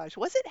his garage.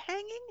 Was it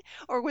hanging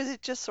or was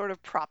it just sort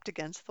of propped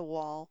against the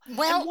wall?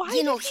 Well,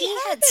 he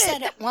had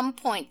said at one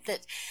point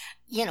that,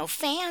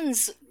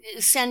 fans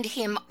send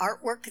him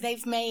artwork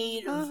they've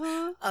made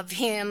of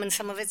him, and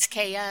some of it's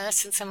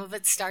KS and some of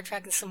it's Star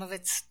Trek and some of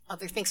it's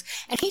other things.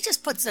 And he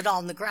just puts it all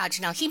in the garage.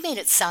 Now, he made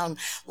it sound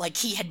like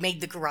he had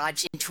made the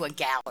garage into a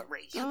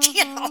gallery,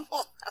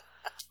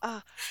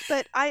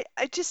 But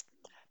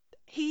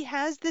he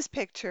has this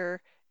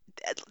picture.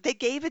 They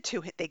gave it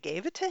to him. They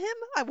gave it to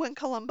him when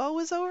Columbo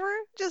was over.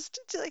 Just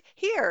like,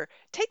 here,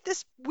 take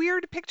this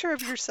weird picture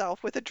of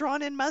yourself with a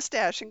drawn-in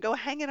mustache and go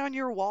hang it on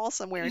your wall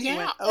somewhere. And he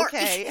went,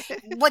 okay.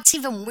 What's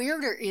even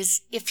weirder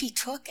is if he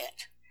took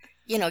it,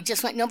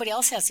 just went, nobody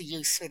else has a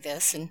use for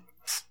this, and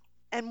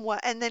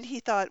then he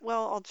thought,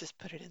 well, I'll just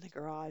put it in the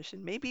garage,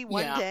 and maybe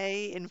one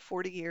day in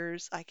 40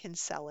 years I can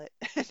sell it.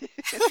 And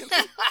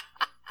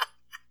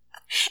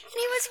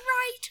he was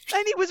right.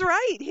 And he was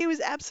right. He was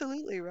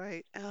absolutely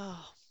right.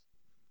 Oh.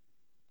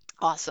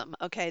 Awesome.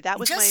 Okay, that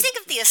was Just think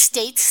of the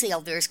estate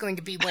sale there's going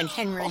to be when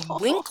Henry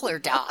Winkler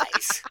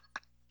dies.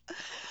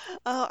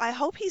 I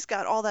hope he's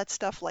got all that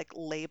stuff like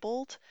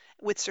labeled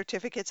with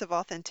certificates of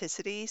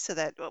authenticity so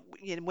that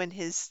when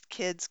his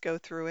kids go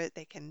through it,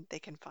 they can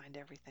find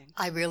everything.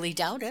 I really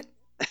doubt it.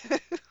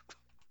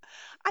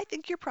 I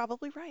think you're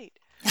probably right.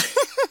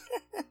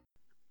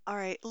 All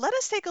right, let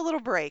us take a little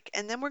break,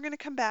 and then we're going to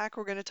come back.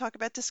 We're going to talk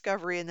about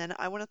Discovery, and then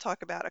I want to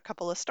talk about a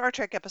couple of Star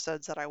Trek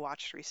episodes that I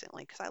watched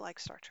recently because I like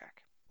Star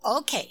Trek.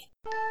 Okay.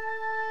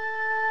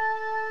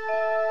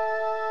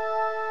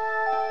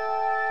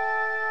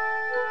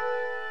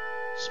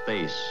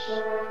 Space,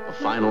 the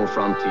final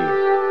frontier.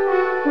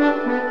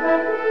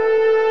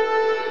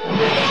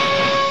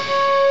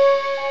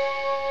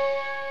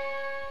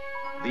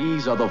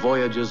 These are the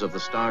voyages of the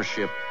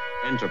starship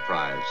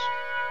Enterprise.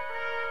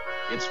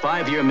 Its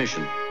 5-year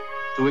mission: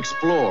 to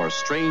explore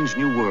strange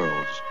new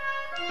worlds,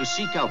 to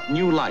seek out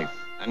new life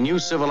and new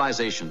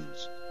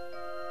civilizations,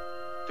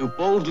 to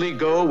boldly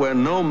go where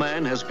no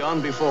man has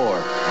gone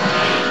before.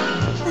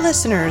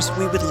 Listeners,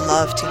 we would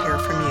love to hear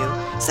from you.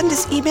 Send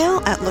us email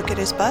at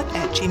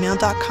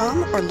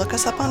lookathisbutt@gmail.com or look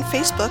us up on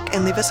Facebook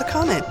and leave us a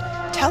comment.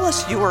 Tell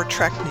us your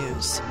Trek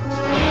news.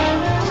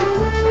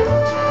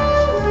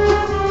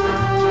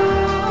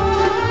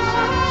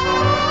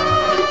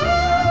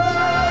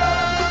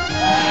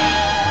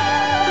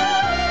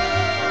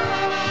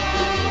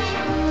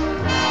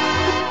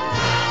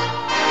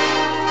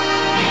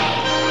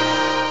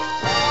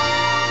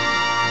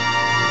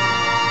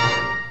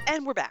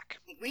 We're back.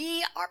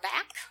 We are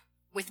back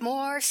with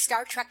more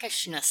Star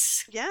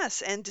Trek-ishness.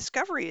 Yes, and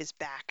Discovery is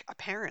back,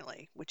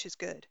 apparently, which is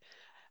good.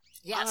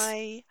 Yes.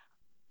 I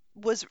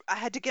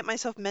had to get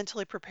myself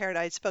mentally prepared.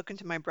 I had spoken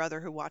to my brother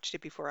who watched it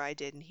before I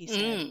did, and he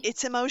said,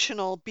 it's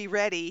emotional, be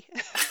ready.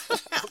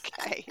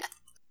 Okay.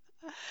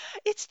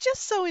 It's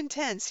just so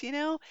intense,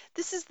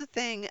 This is the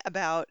thing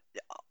about,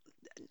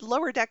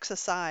 Lower Decks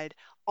aside,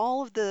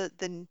 all of the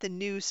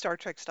new Star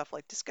Trek stuff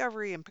like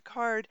Discovery and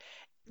Picard,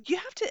 you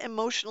have to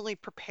emotionally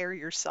prepare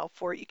yourself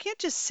for it. You can't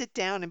just sit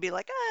down and be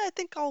like, I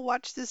think I'll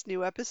watch this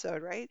new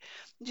episode, right?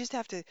 You just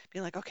have to be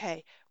like,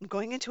 okay, I'm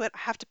going into it. I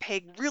have to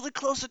pay really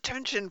close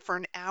attention for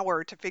an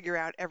hour to figure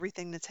out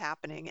everything that's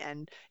happening,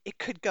 and it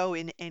could go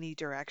in any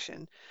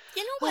direction.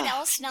 You know what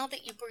else, now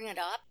that you bring it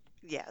up?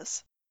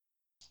 Yes.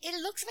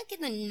 It looks like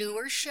in the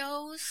newer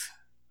shows,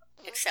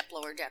 except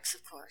Lower Decks,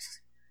 of course,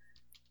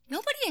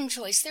 nobody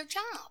enjoys their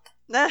job.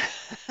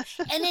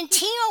 And in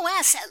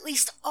TOS, at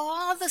least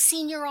all the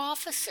senior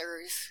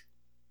officers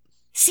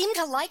seem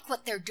to like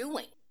what they're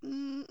doing.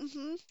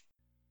 Mm-hmm.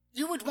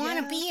 You would want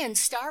to be in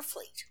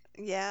Starfleet.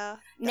 Yeah.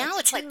 Now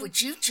it's true. Like,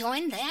 would you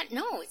join that?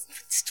 No,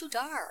 it's too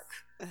dark.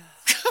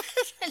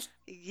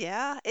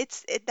 Yeah,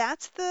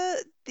 that's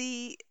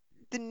the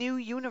new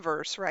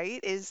universe, right?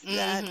 Is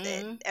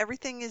that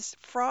everything is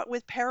fraught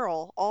with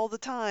peril all the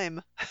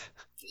time.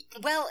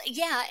 Well,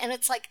 yeah, and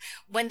it's like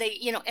when they,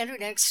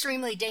 entered an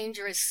extremely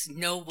dangerous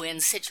no-win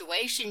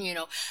situation,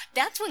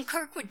 that's when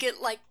Kirk would get,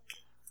 like,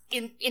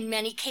 in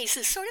many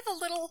cases, sort of a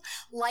little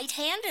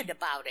light-handed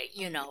about it,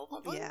 Yeah.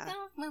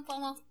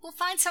 We'll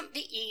find something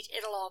to eat.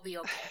 It'll all be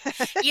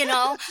okay,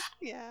 Yeah.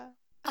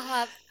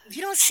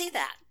 You don't see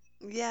that.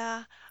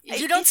 Yeah.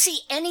 You don't see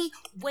any,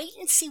 wait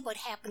and see what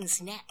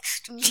happens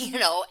next, and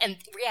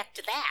react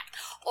to that.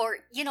 Or,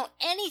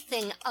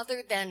 anything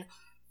other than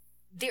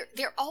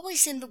they're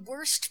always in the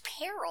worst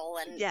peril.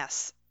 And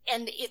yes.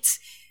 And it's,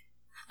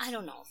 I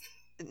don't know.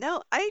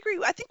 No, I agree.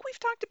 I think we've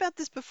talked about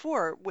this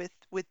before with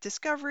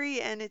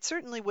Discovery, and it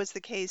certainly was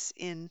the case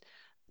in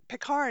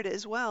Picard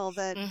as well,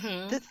 that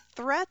the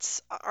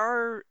threats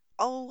are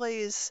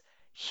always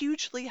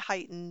hugely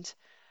heightened.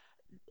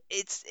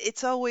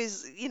 It's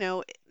always,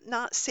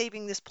 not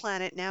saving this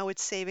planet, now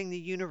it's saving the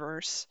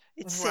universe.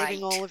 It's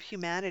saving all of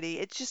humanity.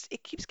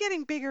 It keeps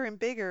getting bigger and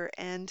bigger,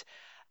 and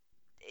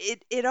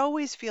it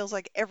always feels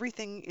like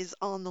everything is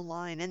on the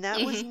line, and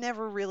that was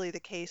never really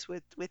the case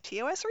with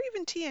TOS or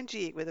even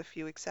TNG, with a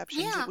few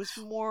exceptions. Yeah. It was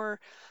more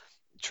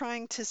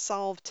trying to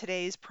solve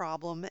today's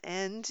problem,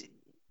 and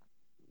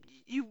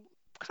you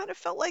kind of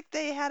felt like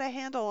they had a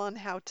handle on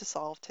how to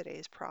solve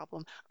today's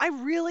problem. I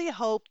really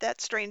hope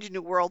that Strange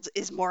New Worlds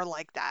is more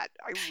like that.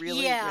 I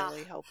really,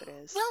 really hope it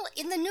is. Well,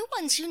 in the new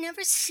ones, you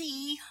never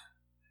see...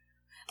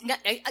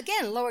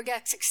 Again, Lower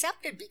Decks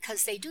accepted,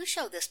 because they do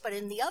show this, but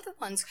in the other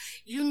ones,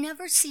 you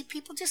never see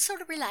people just sort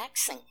of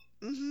relaxing.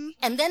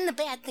 And then the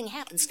bad thing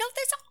happens. No,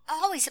 there's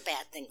always a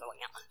bad thing going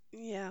on.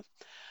 Yeah.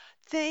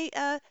 They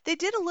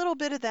did a little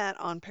bit of that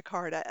on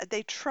Picard.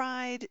 They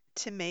tried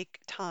to make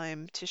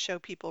time to show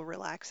people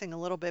relaxing a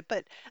little bit,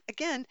 but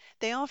again,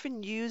 they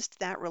often used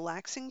that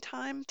relaxing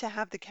time to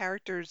have the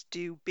characters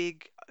do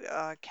big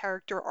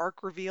character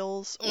arc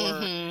reveals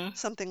or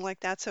something like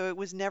that. So it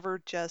was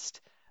never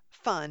just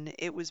fun.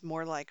 It was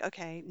more like,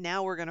 okay,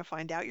 now we're going to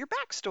find out your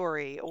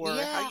backstory or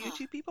how you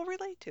two people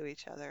relate to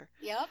each other.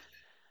 Yep.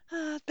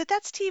 But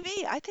that's TV.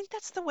 I think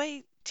that's the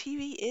way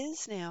TV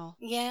is now.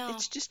 Yeah.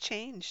 It's just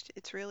changed.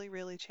 It's really,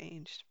 really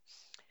changed.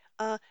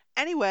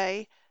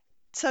 Anyway,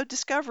 so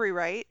Discovery,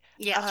 right?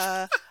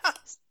 Yeah.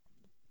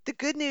 The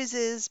good news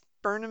is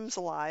Burnham's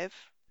alive,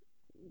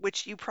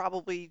 which you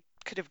probably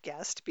could have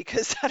guessed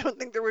because I don't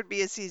think there would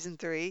be a season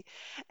 3.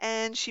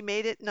 And she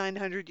made it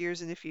 900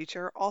 years in the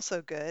future,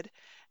 also good.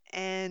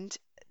 And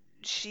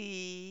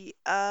she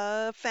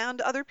found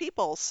other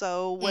people,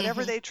 so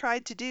whatever they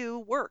tried to do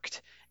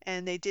worked,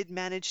 and they did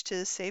manage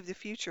to save the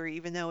future,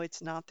 even though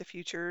it's not the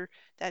future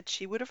that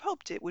she would have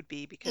hoped it would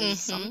be, because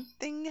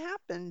something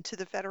happened to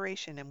the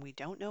Federation and we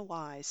don't know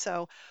why.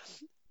 So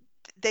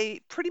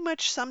they pretty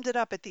much summed it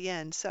up at the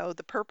end. So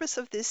the purpose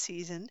of this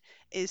season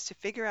is to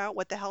figure out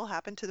what the hell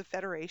happened to the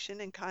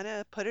Federation and kind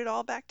of put it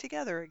all back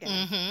together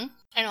again.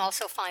 And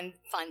also find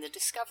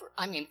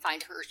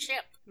her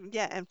ship.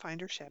 Yeah, and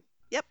find her ship.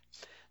 Yep.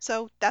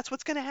 So that's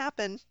what's going to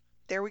happen.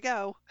 There we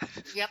go.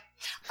 Yep.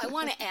 I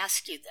want to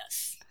ask you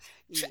this.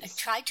 Yes.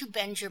 Try to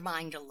bend your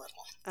mind a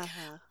little.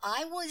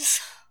 I was,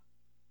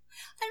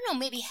 I don't know,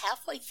 maybe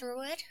halfway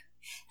through it,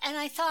 and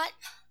I thought,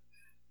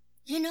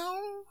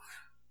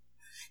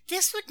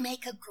 this would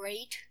make a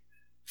great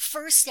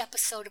first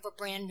episode of a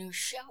brand new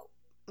show.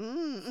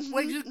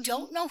 Where you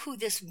don't know who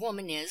this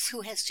woman is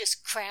who has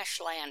just crash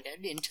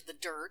landed into the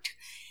dirt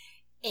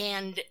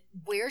and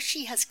where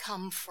she has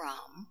come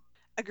from.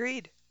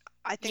 Agreed.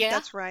 I think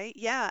that's right.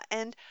 Yeah.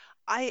 And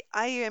I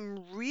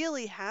am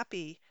really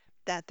happy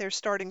that they're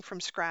starting from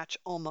scratch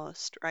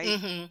almost,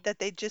 right? That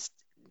they just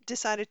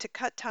decided to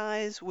cut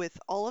ties with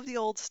all of the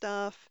old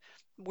stuff.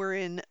 We're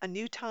in a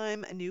new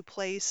time, a new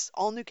place,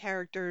 all new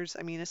characters.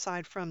 I mean,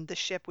 aside from the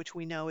ship, which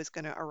we know is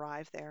going to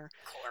arrive there.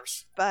 Of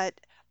course. But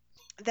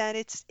that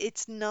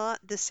it's not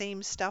the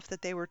same stuff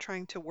that they were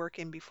trying to work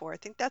in before. I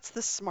think that's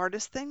the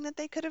smartest thing that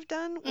they could have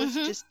done was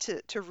just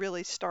to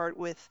really start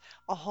with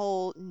a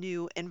whole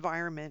new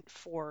environment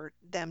for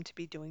them to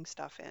be doing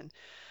stuff in.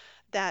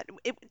 That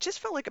it just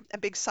felt like a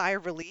big sigh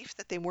of relief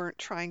that they weren't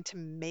trying to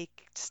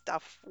make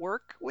stuff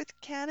work with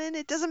canon.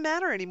 It doesn't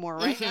matter anymore,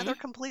 right? Now they're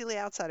completely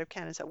outside of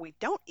canon, so we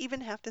don't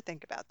even have to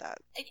think about that.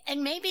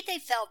 And maybe they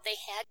felt they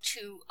had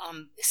to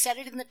set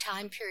it in the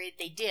time period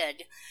they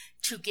did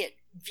to get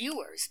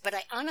viewers, but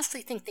I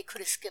honestly think they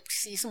could have skipped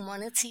season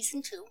 1 and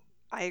season 2.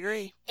 I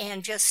agree.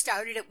 And just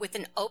started it with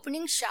an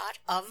opening shot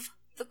of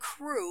the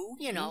crew,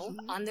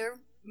 on their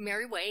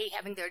merry way,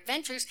 having their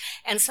adventures,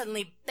 and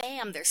suddenly,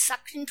 bam, they're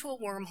sucked into a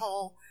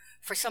wormhole.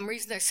 For some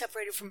reason, they're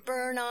separated from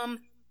Burnham,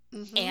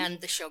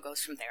 and the show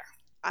goes from there.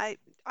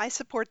 I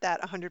support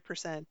that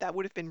 100%. That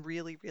would have been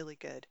really, really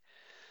good.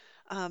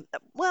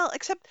 Well,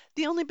 except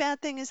the only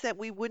bad thing is that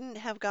we wouldn't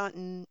have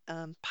gotten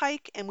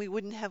Pike, and we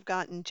wouldn't have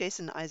gotten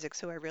Jason Isaacs,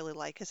 who I really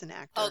like as an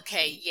actor.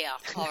 Okay, yeah,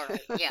 all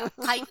right, yeah.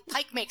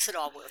 Pike makes it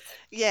all worth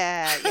it.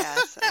 Yeah,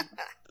 so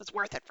it's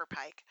worth it for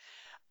Pike.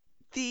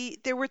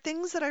 There were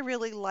things that I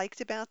really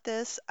liked about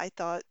this. I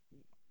thought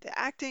the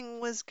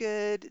acting was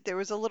good. There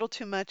was a little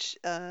too much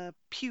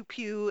pew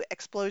pew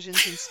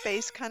explosions in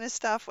space kind of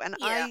stuff. And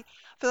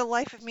for the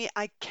life of me,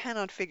 I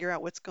cannot figure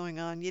out what's going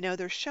on.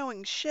 They're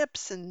showing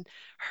ships and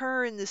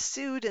her in the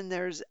suit and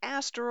there's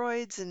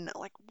asteroids and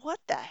like, what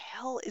the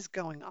hell is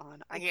going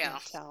on? I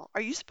can't tell.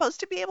 Are you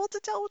supposed to be able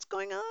to tell what's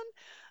going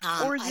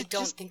on? Or is I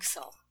don't think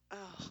so.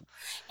 Oh.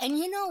 And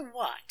you know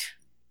what?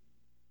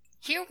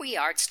 Here we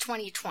are. It's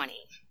 2020.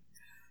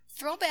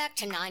 Throw back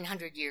to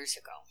 900 years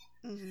ago.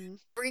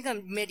 Bring a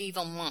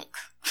medieval monk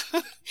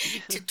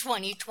to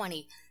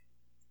 2020.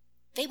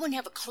 They wouldn't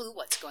have a clue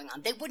what's going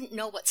on. They wouldn't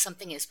know what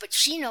something is, but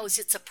she knows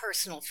it's a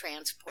personal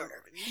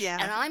transporter. Yeah.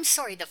 And I'm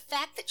sorry, the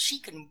fact that she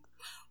can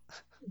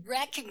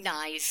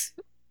recognize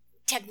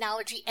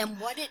technology and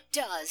what it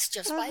does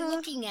just by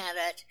looking at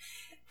it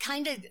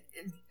kind of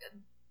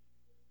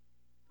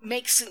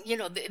makes,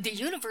 the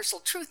universal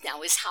truth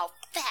now is how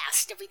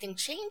fast everything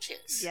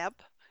changes. Yep.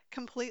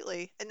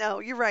 Completely. No,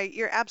 you're right.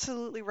 You're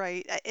absolutely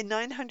right. In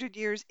 900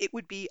 years, it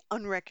would be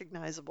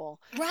unrecognizable.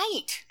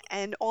 Right.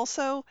 And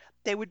also,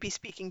 they would be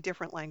speaking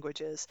different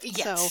languages.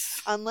 Yes.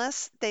 So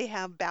unless they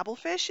have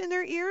Babelfish in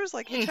their ears,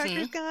 like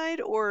Hitchhiker's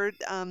Guide, or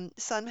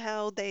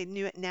somehow they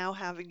now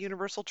have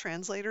universal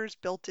translators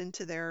built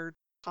into their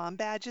comm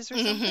badges or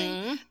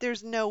something,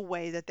 there's no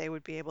way that they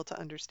would be able to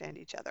understand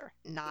each other.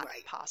 Not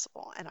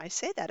possible. And I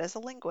say that as a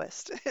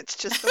linguist. It's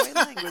just the way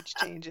language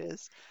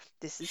changes.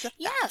 This is a fact.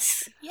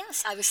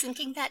 Yes, I was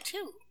thinking that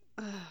too.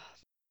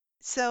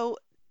 So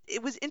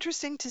it was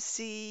interesting to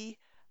see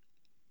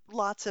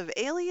lots of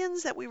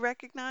aliens that we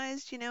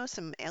recognized,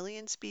 some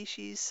alien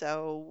species.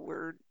 So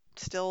we're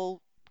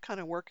still kind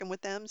of working with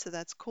them. So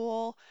that's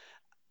cool.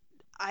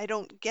 I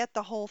don't get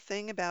the whole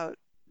thing about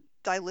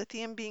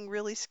dilithium being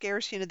really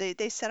scarce,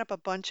 they set up a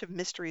bunch of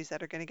mysteries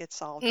that are going to get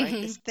solved, right?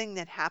 This thing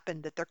that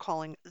happened that they're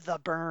calling the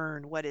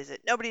burn. What is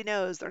it? Nobody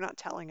knows. They're not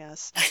telling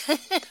us.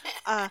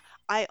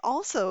 I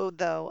also,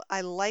 though,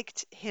 I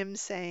liked him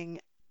saying,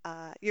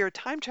 you're a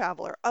time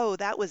traveler. Oh,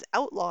 that was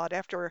outlawed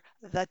after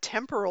the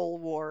temporal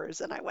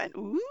wars. And I went,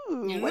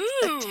 ooh, what's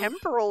the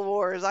temporal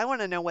wars? I want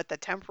to know what the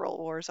temporal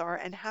wars are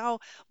and how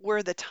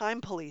were the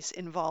time police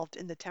involved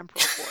in the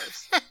temporal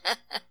wars.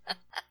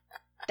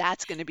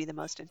 That's going to be the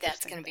most interesting.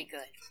 That's going to be good.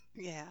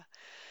 Yeah.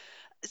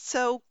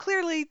 So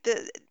clearly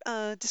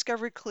the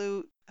Discovery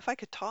Crew, if I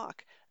could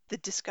talk, the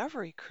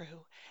Discovery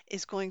Crew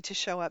is going to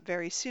show up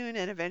very soon,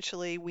 and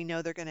eventually we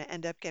know they're going to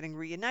end up getting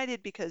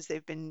reunited because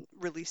they've been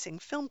releasing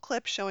film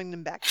clips showing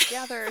them back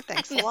together.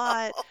 Thanks a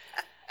lot.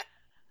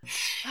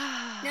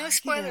 No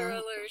spoiler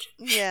alert.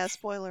 Yeah,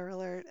 spoiler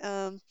alert.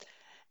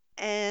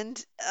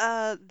 And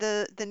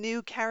the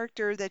new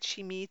character that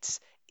she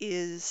meets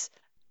is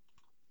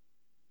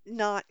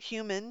not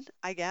human,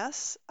 I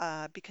guess,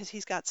 because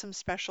he's got some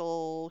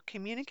special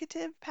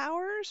communicative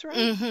powers,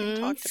 right? He can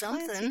talk to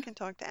plants, he can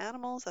talk to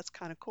animals. That's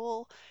kind of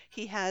cool.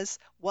 He has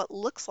what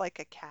looks like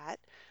a cat,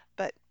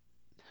 but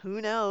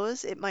who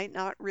knows? It might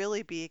not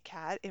really be a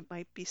cat. It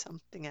might be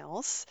something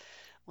else.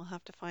 We'll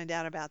have to find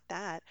out about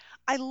that.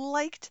 I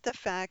liked the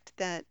fact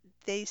that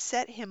they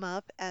set him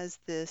up as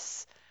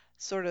this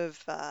sort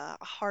of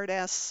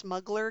hard-ass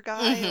smuggler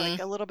guy, like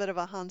a little bit of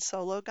a Han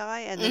Solo guy,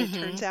 and then it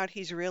turns out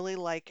he's really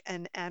like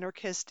an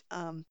anarchist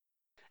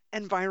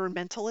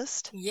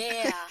environmentalist.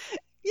 Yeah.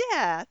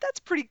 Yeah,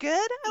 that's pretty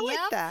good. I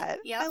like that.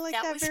 Yep, I like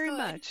that very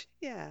much.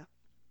 Yeah.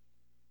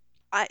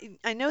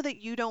 I know that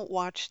you don't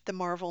watch the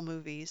Marvel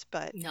movies,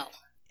 but no.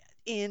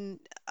 In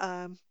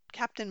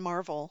Captain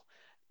Marvel,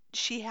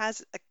 she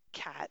has a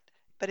cat,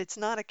 but it's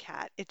not a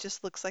cat. It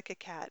just looks like a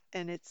cat,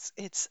 and it's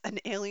an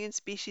alien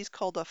species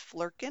called a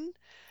flurkin.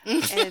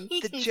 And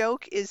the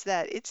joke is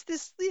that it's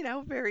this,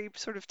 very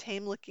sort of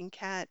tame-looking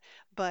cat,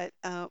 but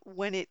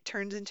when it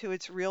turns into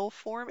its real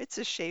form, it's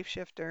a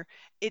shapeshifter.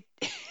 It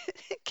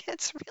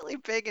gets really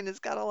big and it's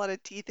got a lot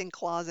of teeth and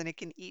claws and it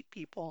can eat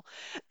people.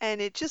 And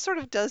it just sort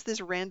of does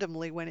this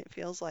randomly when it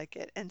feels like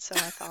it. And so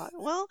I thought,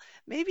 well,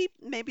 maybe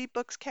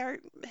Book's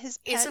his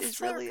pet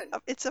is really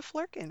it's a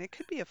flurkin. It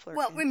could be a flurkin.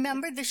 Well,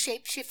 remember the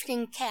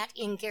shape-shifting cat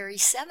in Gary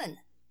 7?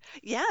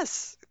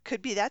 Yes,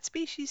 could be that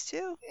species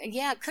too.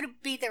 Yeah, could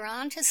be they're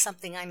onto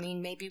something. I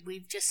mean, maybe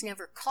we've just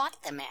never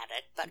caught them at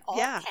it, but all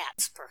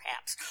cats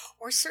perhaps,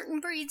 or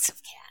certain breeds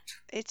of cat.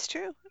 It's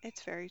true.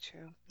 It's very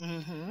true.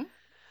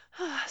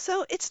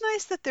 So it's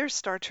nice that there's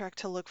Star Trek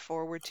to look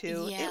forward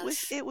to.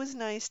 Yes. It was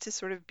nice to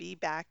sort of be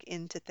back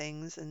into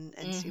things and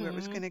see where it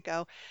was going to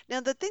go.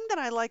 Now, the thing that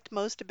I liked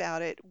most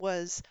about it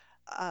was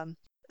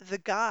the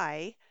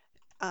guy.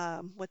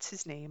 What's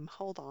his name?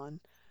 Hold on.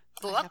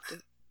 Book?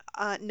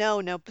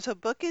 No. So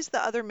Book is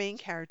the other main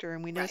character,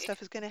 and we know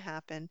stuff is going to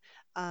happen.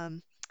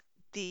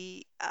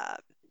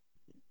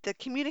 The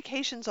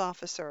communications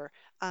officer,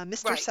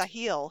 Mr.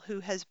 Sahil, who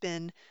has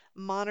been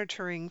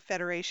monitoring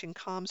Federation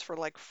comms for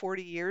like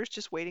 40 years,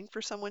 just waiting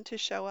for someone to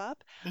show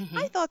up.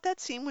 I thought that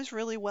scene was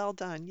really well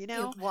done,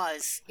 It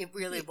was. It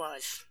really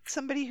was.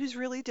 Somebody who's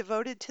really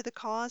devoted to the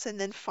cause, and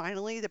then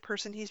finally the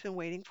person he's been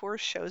waiting for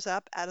shows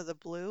up out of the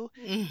blue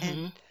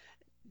and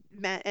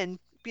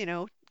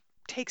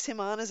takes him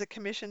on as a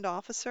commissioned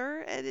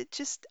officer. And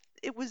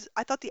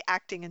I thought the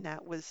acting in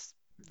that was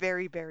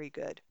very, very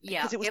good.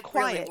 Yeah, because it was it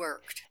quiet. Really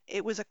worked.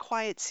 It was a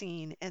quiet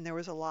scene, and there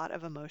was a lot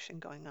of emotion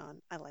going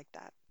on. I like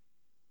that.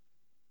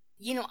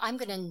 I'm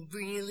going to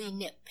really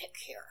nitpick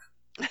here.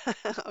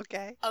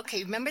 Okay.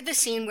 Okay, remember the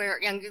scene where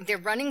they're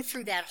running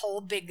through that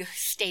whole big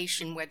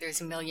station where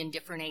there's a million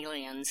different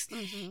aliens,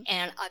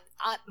 and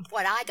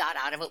what I got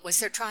out of it was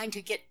they're trying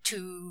to get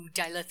to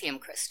dilithium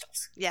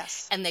crystals.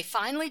 Yes. And they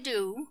finally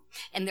do,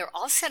 and they're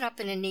all set up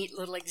in a neat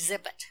little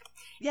exhibit.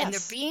 Yes. And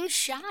they're being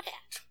shot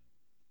at.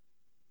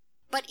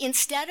 But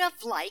instead of,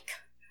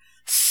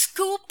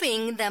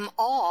 scooping them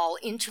all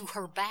into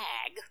her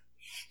bag,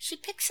 she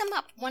picks them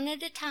up one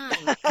at a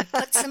time and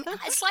puts them.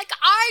 It's like,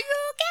 are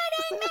you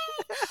kidding me?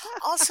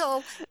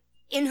 Also,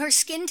 in her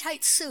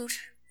skin-tight suit,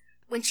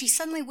 when she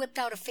suddenly whipped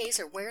out a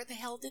phaser, where the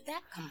hell did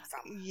that come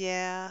from?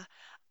 Yeah.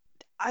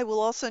 I will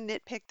also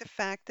nitpick the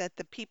fact that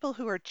the people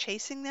who are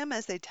chasing them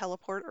as they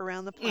teleport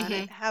around the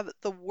planet have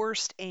the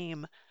worst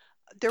aim.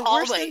 They're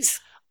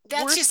always.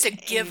 That's just a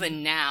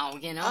given now,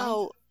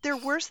 Oh, they're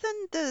worse than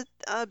the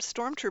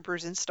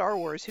stormtroopers in Star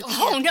Wars who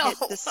can't hit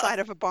the side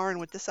of a barn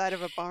with the side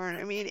of a barn.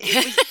 I mean,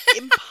 it was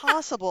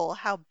impossible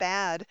how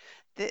bad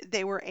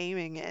they were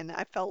aiming, and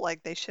I felt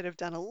like they should have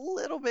done a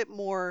little bit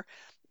more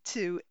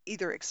to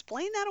either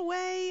explain that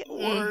away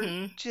or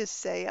just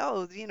say,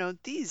 oh,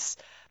 these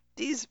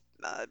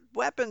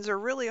weapons are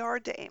really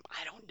hard to aim.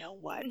 I don't know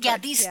what. Yeah,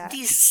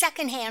 these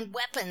secondhand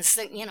weapons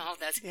that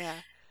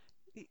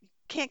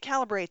can't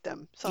calibrate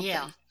them. Something.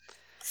 Yeah.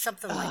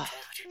 Something like that.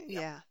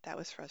 Yeah, that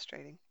was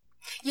frustrating.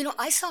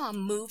 I saw a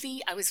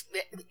movie. I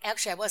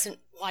wasn't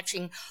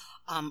watching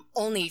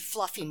only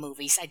fluffy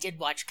movies. I did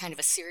watch kind of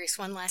a serious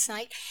one last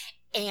night.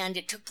 And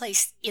it took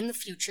place in the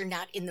future,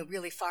 not in the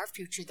really far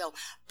future, though.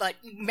 But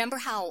remember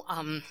how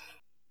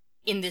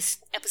in this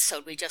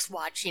episode we just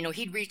watched,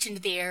 he'd reach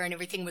into the air and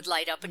everything would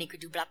light up and he could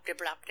do blah, blah,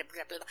 blah, blah,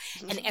 blah, blah,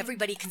 blah, and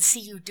everybody can see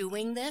you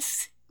doing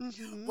this?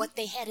 Mm-hmm. What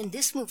they had in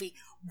this movie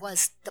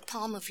was the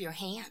palm of your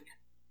hand.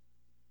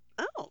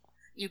 Oh.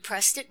 You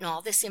pressed it and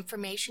all this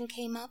information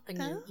came up and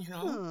you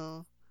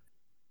know.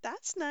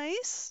 That's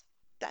nice.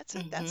 That's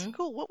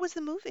cool. What was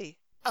the movie?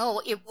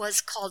 Oh, it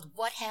was called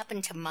What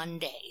Happened to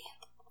Monday.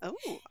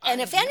 Oh.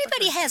 And if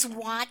anybody has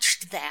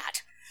watched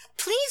that,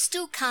 please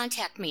do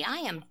contact me. I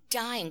am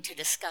dying to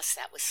discuss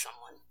that with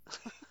someone.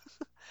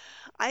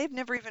 I have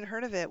never even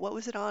heard of it. What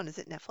was it on? Is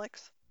it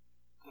Netflix?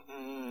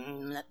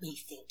 Let me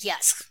think.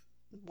 Yes.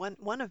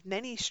 One of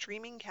many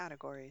streaming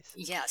categories.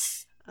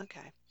 Yes.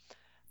 Okay.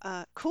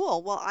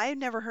 Cool. Well, I've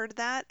never heard of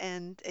that,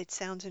 and it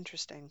sounds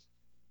interesting.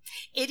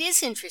 It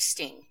is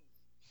interesting,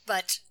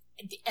 but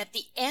at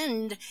the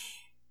end,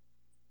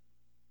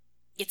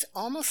 it's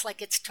almost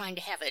like it's trying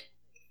to have it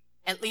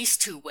at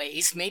least 2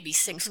 ways, maybe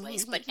 6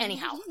 ways. But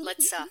anyhow,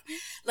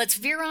 let's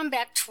veer on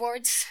back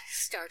towards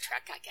Star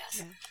Trek, I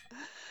guess. Yeah.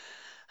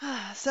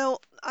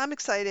 So I'm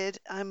excited.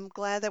 I'm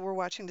glad that we're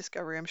watching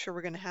Discovery. I'm sure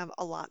we're going to have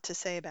a lot to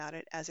say about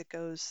it as it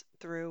goes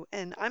through.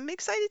 And I'm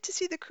excited to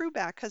see the crew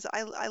back because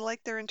I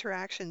like their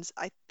interactions.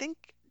 I think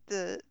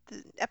the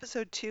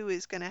episode 2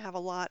 is going to have a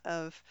lot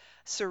of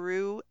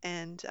Saru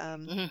and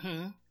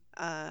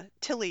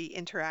Tilly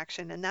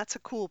interaction, and that's a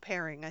cool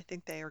pairing. I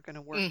think they are going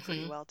to work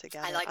pretty well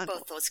together. I like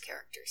both those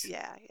characters.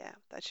 Yeah,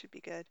 that should be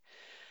good.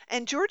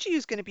 And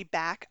Georgiou's going to be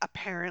back,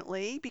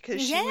 apparently, because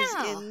she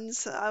was in.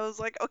 So I was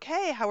like,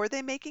 okay, how are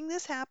they making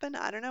this happen?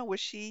 I don't know.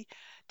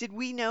 Did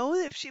we know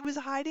if she was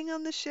hiding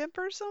on the ship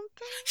or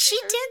something? She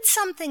did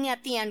something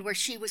at the end where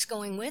she was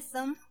going with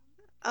them.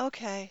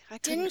 Okay, I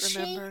couldn't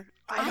remember.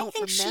 I don't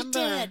think remember.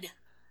 She did.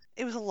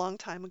 It was a long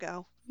time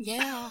ago.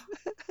 Yeah.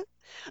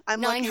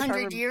 I'm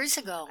 900 years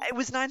ago. It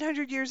was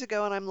 900 years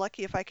ago, and I'm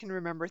lucky if I can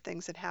remember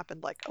things that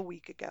happened like a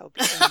week ago.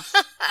 Because...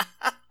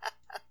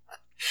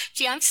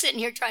 Gee, I'm sitting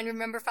here trying to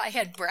remember if I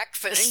had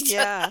breakfast.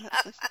 Yeah.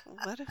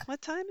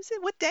 What time is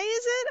it? What day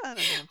is it? I don't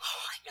know.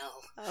 Oh,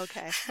 I know.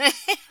 Okay.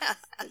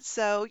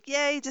 So,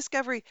 yay,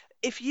 Discovery.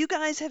 If you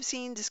guys have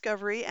seen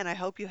Discovery, and I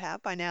hope you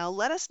have by now,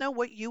 let us know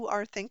what you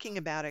are thinking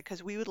about it,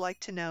 because we would like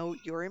to know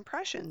your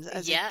impressions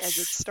as it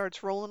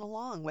starts rolling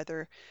along,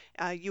 whether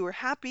you were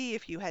happy,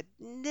 if you had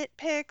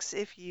nitpicks,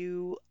 if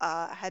you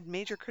had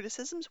major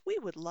criticisms. We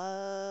would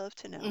love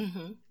to know.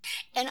 Mm-hmm.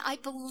 And I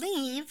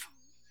believe...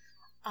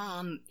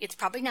 it's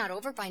probably not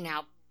over by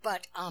now,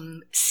 but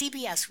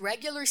CBS,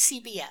 regular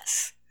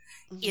CBS,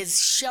 is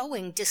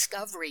showing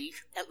Discovery,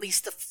 at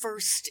least the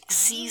first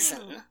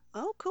season.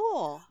 Oh,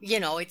 cool.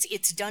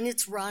 It's done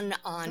its run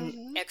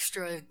on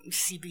extra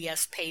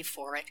CBS pay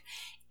for it,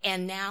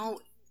 and now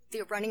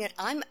they're running it.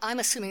 I'm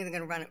assuming they're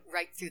going to run it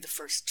right through the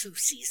first 2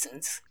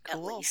 seasons,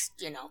 at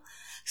least,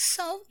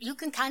 So you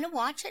can kind of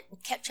watch it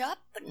and catch up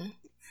and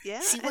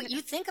see what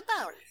you think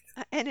about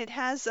it. And it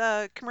has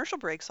commercial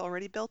breaks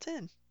already built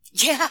in.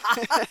 Yeah.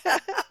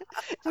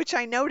 Which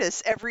I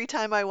notice every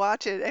time I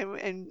watch it,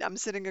 and I'm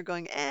sitting there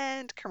going,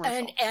 and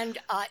commercial. And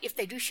if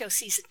they do show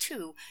season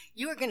 2,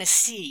 you are going to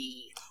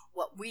see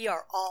what we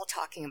are all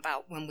talking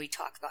about when we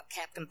talk about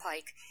Captain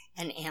Pike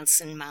and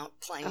Anson Mount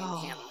playing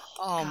him.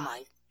 Oh,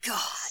 my God.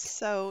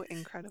 So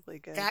incredibly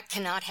good. That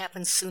cannot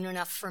happen soon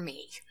enough for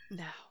me.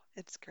 No,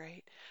 it's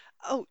great.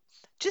 Oh,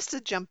 just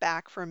to jump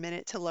back for a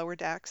minute to Lower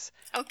Decks.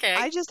 Okay.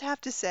 I just have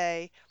to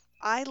say,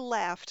 I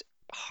laughed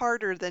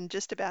harder than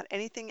just about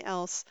anything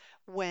else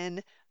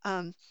when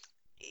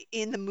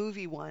in the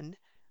movie one.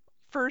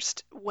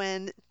 First,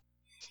 when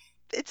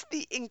it's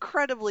the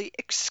incredibly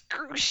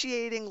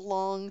excruciating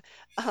long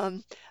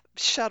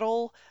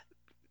shuttle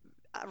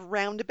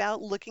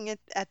roundabout looking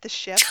at the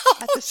ship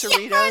at the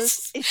Cerritos.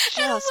 Yes. It just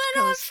went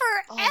goes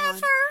on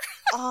forever.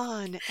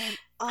 On and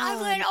on. I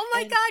went, oh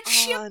my God,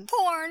 ship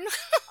porn.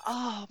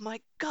 Oh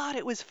my God,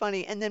 it was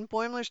funny. And then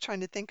Boimler's trying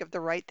to think of the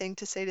right thing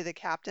to say to the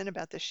captain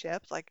about the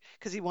ship, like,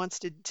 because he wants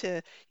to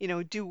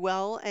do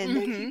well. And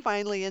then he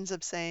finally ends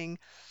up saying,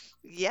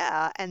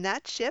 yeah, and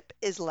that ship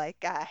is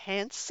like a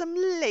handsome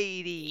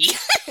lady.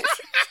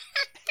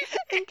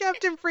 And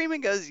Captain Freeman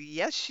goes,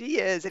 yes, she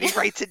is. And he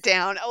writes it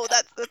down. Oh,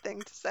 that's the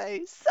thing to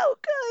say. So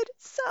good.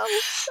 So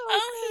oh,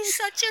 good. He's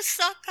such a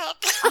suck-up.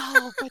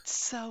 Oh, but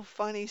so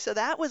funny. So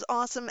that was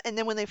awesome. And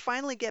then when they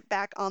finally get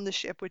back on the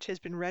ship, which has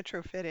been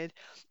retrofitted,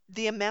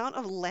 the amount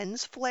of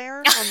lens flare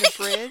on the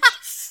bridge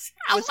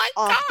was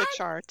off the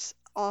charts.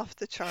 Off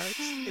the charts.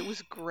 It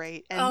was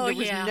great. And there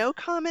was no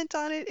comment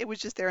on it. It was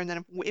just there, and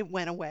then it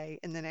went away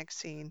in the next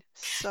scene.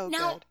 So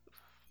good.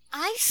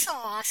 I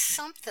saw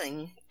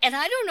something, and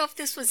I don't know if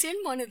this was in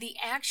one of the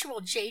actual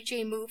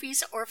JJ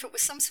movies or if it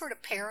was some sort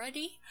of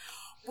parody,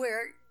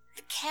 where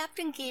the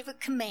captain gave a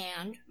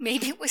command,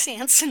 maybe it was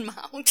Anson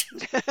Mount,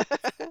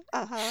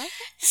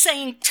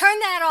 saying, turn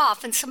that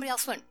off, and somebody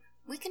else went,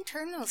 we can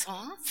turn those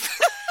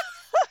off?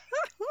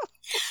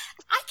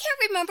 I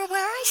can't remember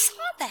where I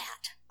saw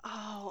that.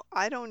 Oh,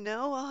 I don't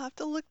know. I'll have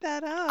to look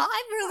that up.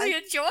 I really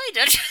enjoyed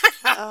it.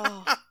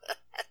 Oh,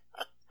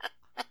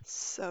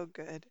 so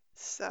good.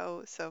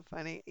 So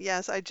funny.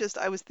 Yes,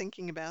 I was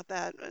thinking about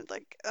that.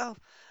 Like, oh,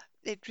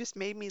 it just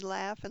made me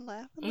laugh and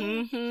laugh and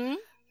laugh. Mm-hmm.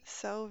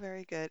 So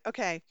very good.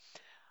 Okay.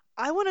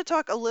 I want to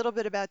talk a little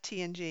bit about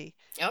TNG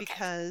Okay.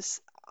 because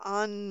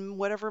on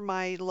whatever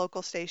my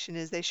local station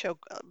is, they show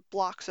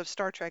blocks of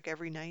Star Trek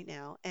every night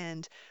now,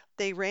 and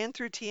they ran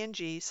through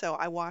TNG, so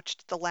I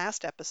watched the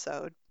last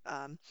episode,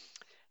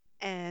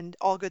 and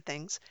All Good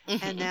Things,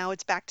 and now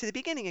it's back to the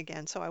beginning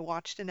again. So I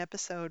watched an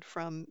episode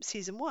from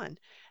season 1,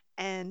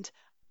 and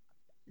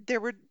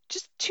there were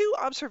just two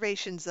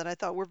observations that I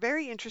thought were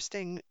very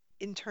interesting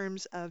in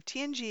terms of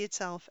TNG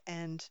itself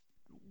and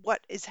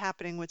what is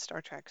happening with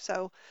Star Trek.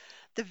 So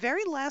the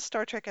very last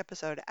Star Trek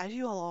episode, as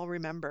you all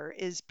remember,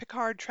 is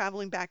Picard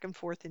traveling back and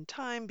forth in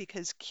time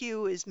because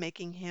Q is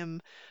making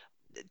him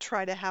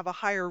try to have a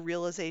higher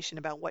realization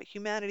about what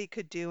humanity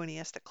could do, and he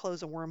has to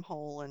close a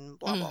wormhole and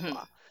blah, blah,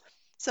 blah.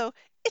 So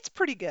it's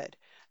pretty good.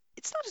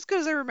 It's not as good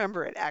as I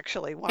remember it,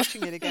 actually.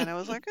 Watching it again, I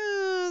was like,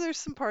 oh, there's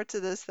some parts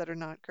of this that are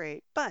not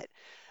great. But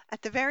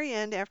at the very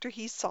end, after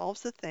he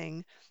solves the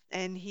thing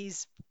and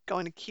he's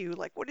going to Q,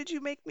 like, what did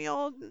you make me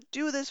all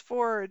do this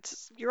for?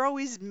 You're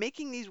always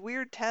making these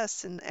weird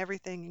tests and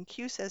everything. And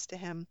Q says to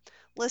him,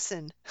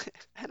 listen,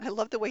 and I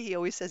love the way he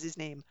always says his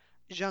name,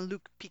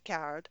 Jean-Luc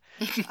Picard,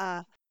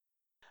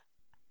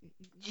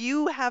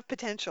 you have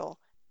potential.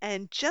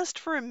 And just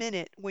for a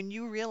minute, when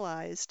you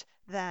realized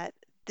that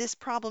this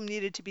problem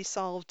needed to be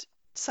solved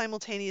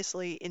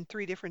simultaneously in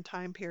 3 different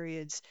time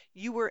periods,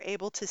 you were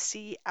able to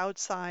see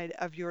outside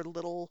of your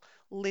little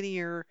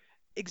linear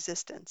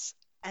existence.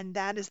 And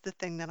that is the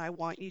thing that I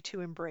want you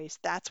to embrace.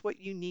 That's what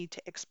you need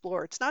to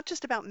explore. It's not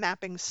just about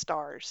mapping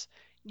stars.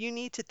 You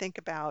need to think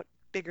about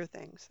bigger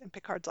things. And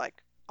Picard's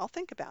like, I'll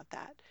think about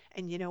that.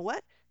 And you know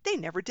what? They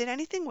never did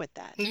anything with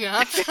that.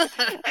 Yeah.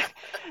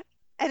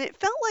 And it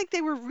felt like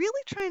they were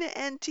really trying to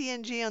end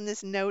TNG on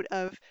this note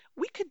of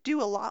we could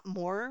do a lot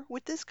more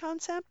with this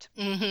concept.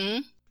 Mm-hmm.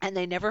 And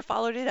they never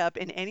followed it up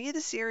in any of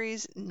the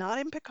series, not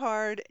in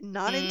Picard,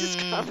 not in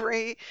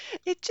Discovery.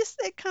 It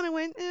kind of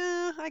went,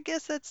 I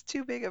guess that's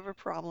too big of a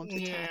problem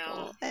to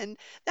tackle. And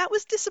that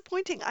was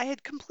disappointing. I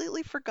had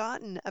completely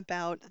forgotten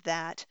about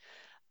that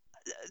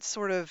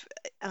sort of,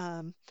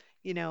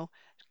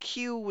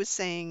 Q was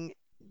saying,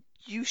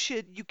 you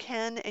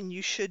can and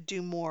you should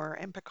do more,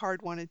 and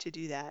Picard wanted to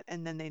do that,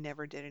 and then they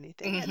never did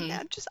anything. And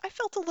I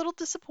felt a little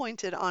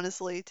disappointed,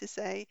 honestly, to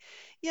say,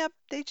 yep,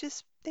 they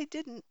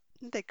didn't.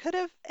 They could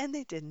have and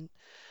they didn't.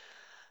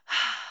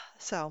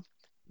 So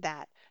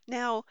that.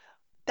 Now,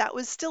 that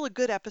was still a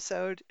good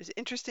episode. It was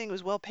interesting, it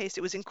was well paced,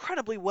 it was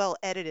incredibly well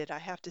edited, I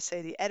have to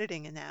say. The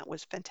editing in that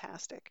was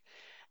fantastic.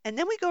 And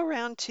then we go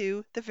around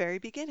to the very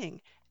beginning,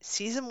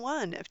 season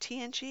 1 of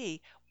TNG.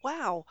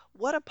 Wow,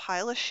 what a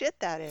pile of shit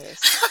that is.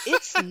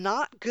 It's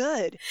not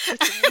good.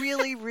 It's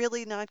really,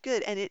 really not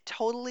good. And it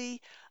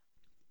totally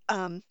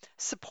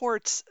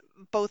supports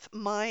both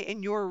my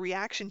and your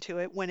reaction to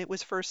it when it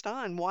was first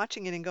on,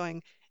 watching it and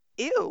going,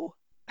 ew,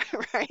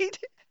 right?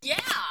 Yeah.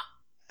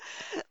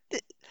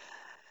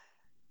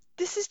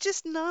 This is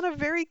just not a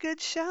very good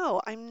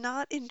show. I'm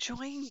not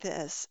enjoying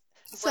this.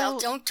 Well,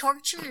 don't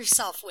torture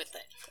yourself with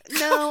it.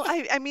 No,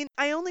 I mean,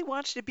 I only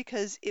watched it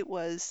because it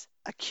was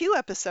a Q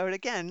episode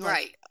again.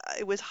 Right.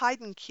 It was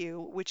Haydn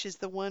Q, which is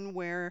the one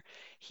where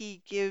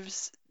he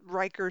gives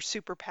Riker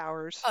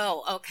superpowers.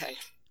 Oh, okay.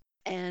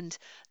 And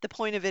the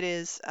point of it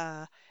is,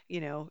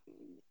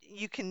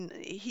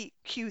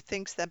 Q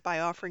thinks that by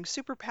offering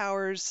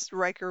superpowers,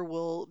 Riker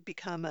will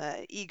become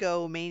a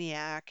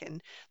egomaniac,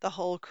 and the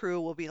whole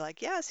crew will be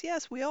like, yes,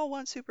 we all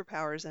want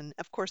superpowers. And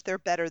of course, they're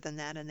better than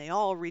that, and they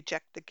all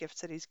reject the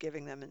gifts that he's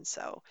giving them. And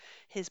so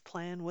his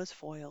plan was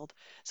foiled.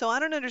 So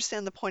I don't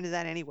understand the point of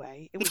that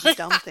anyway. It was a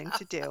dumb thing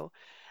to do.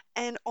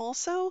 And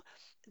also,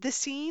 the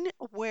scene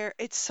where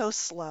it's so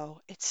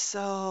slow,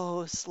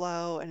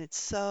 and it's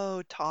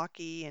so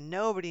talky, and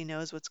nobody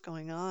knows what's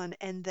going on.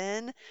 And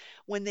then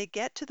when they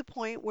get to the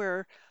point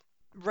where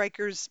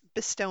Riker's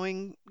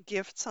bestowing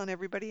gifts on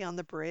everybody on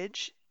the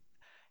bridge,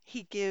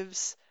 he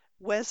gives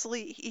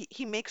Wesley,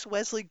 he makes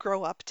Wesley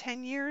grow up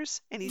 10 years,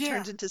 and he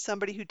turns into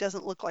somebody who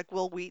doesn't look like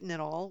Will Wheaton at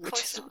all,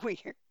 which is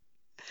weird.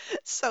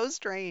 So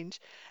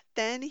strange.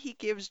 Then he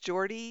gives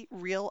Geordi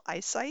real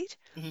eyesight.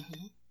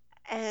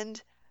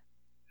 And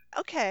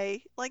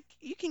okay, like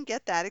you can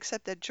get that,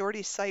 except that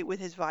Geordi's sight with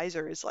his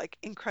visor is like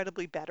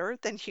incredibly better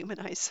than human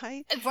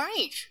eyesight.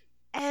 Right.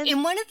 And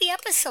in one of the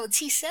episodes,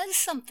 he says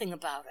something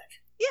about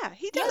it. Yeah,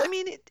 he does. Yeah. I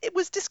mean, it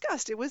was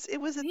discussed. It was a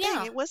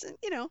thing. It wasn't,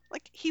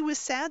 like he was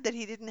sad that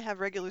he didn't have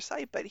regular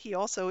sight, but he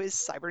also is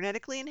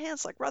cybernetically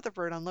enhanced like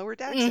Rutherford on Lower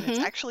Decks, and it's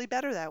actually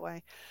better that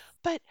way.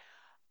 But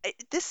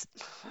this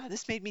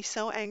made me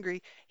so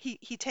angry.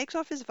 He takes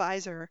off his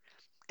visor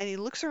and he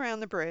looks around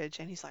the bridge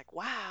and he's like,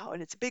 wow.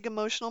 And it's a big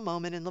emotional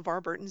moment, and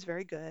LeVar Burton's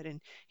very good.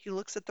 And he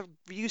looks at the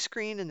view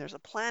screen and there's a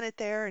planet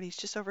there, and he's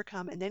just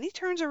overcome. And then he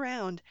turns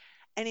around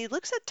and he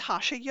looks at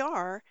Tasha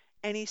Yar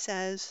and he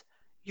says,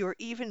 You're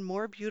even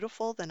more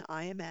beautiful than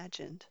I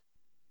imagined.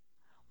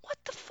 What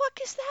the fuck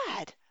is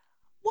that?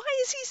 Why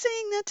is he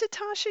saying that to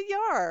Tasha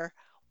Yar?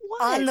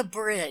 What? On the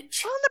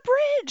bridge. On the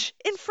bridge!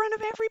 In front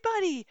of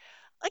everybody!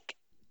 Like,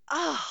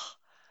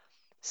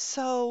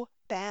 so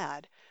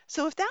bad.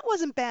 So if that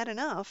wasn't bad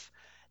enough,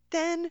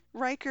 then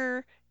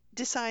Riker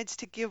decides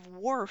to give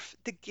Worf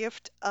the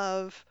gift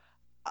of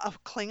a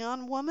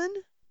Klingon woman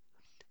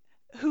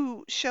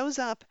who shows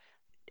up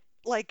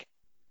like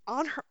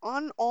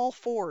on all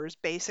fours,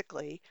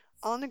 basically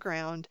on the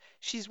ground.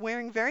 She's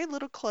wearing very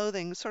little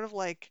clothing, sort of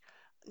like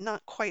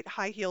not quite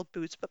high-heeled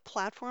boots, but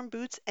platform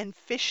boots and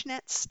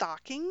fishnet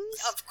stockings.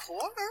 Of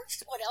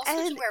course. What else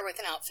would you wear with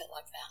an outfit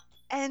like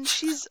that? And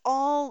she's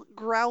all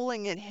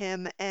growling at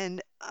him,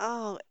 and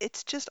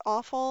it's just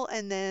awful.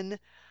 And then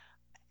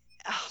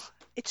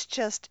it's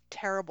just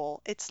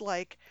terrible. It's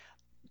like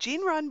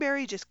Gene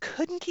Roddenberry just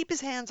couldn't keep his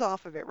hands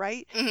off of it,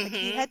 right? Like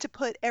he had to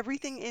put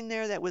everything in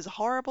there that was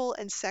horrible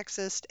and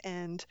sexist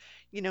and,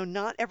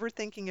 not ever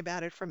thinking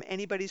about it from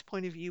anybody's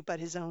point of view but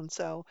his own.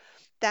 So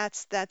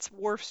that's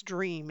Worf's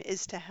dream,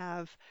 is to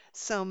have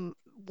some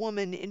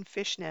woman in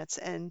fishnets,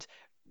 and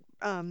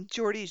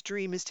Geordi's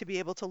dream is to be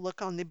able to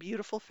look on the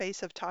beautiful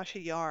face of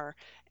Tasha Yar,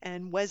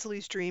 and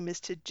Wesley's dream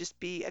is to just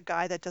be a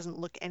guy that doesn't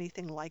look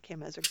anything like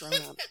him as a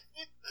grown-up.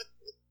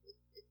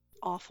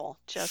 Awful.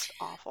 Just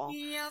awful.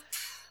 Yep.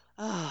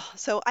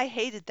 So I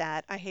hated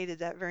that. I hated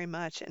that very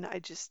much. And I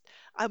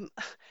don't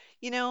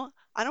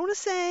want to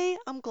say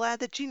I'm glad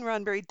that Gene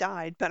Roddenberry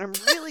died, but I'm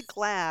really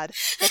glad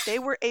that they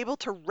were able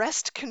to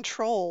wrest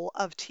control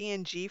of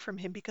TNG from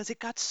him, because it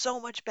got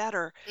so much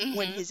better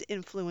when his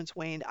influence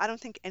waned. I don't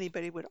think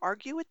anybody would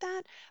argue with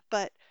that,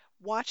 but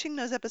watching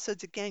those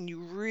episodes again, you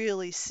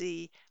really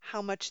see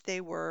how much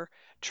they were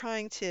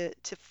trying to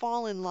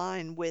fall in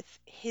line with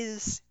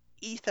his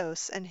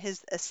ethos and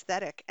his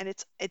aesthetic, and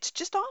it's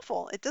just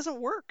awful. It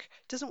doesn't work.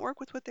 It doesn't work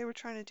with what they were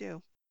trying to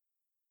do.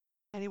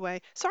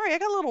 Anyway, sorry, I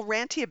got a little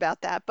ranty about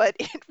that, but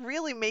it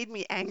really made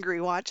me angry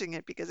watching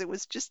it because it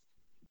was just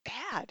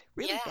bad,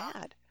 really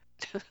bad.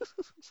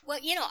 Well,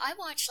 I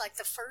watched like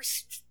the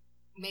first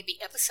maybe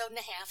episode and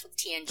a half of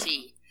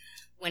TNG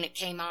when it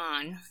came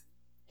on,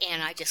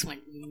 and I just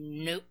went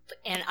nope,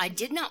 and I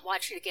did not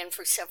watch it again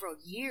for several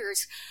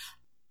years.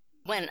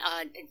 When,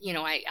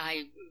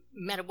 I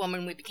met a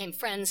woman, we became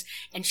friends,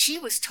 and she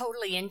was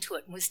totally into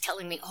it and was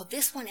telling me, oh,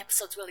 this one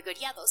episode's really good.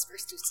 Yeah, those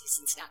first 2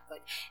 seasons, not good.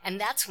 And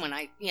that's when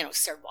I,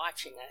 started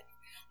watching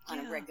it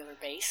on a regular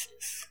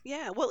basis.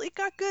 Yeah, well, it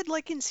got good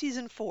like in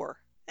season 4,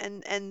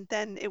 and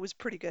then it was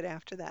pretty good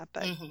after that.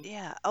 But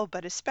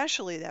but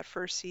especially that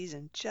first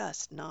season,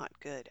 just not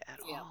good at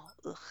all.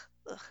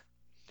 Ugh.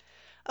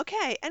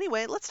 Okay,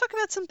 anyway, let's talk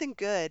about something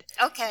good.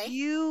 Okay.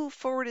 You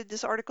forwarded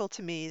this article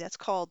to me that's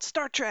called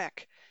Star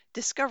Trek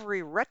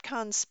Discovery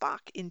retcons Spock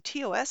in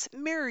TOS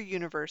Mirror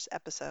Universe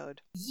episode.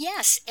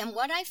 Yes, and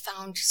what I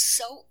found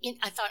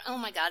I thought, oh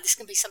my God, this is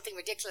going to be something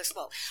ridiculous.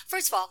 Well,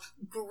 first of all,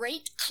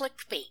 great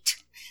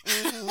clickbait.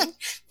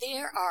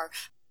 There are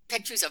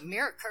pictures of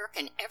Mirror Kirk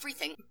and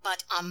everything,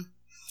 but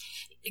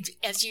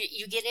as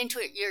you get into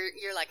it,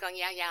 you're like, oh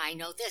yeah, I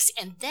know this,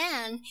 and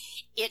then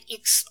it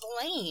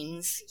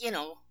explains,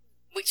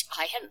 which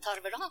I hadn't thought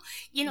of at all.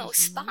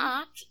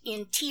 Spock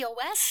in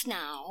TOS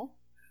now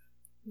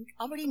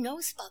already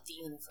knows about the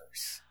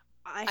universe.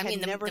 I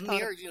mean, the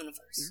mirror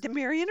universe. The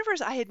mirror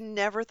universe. I had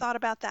never thought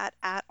about that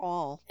at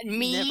all.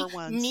 Me never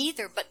once.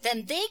 Neither. But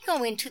then they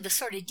go into the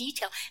sort of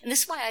detail, and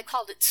this is why I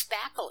called it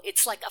Spackle.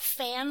 It's like a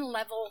fan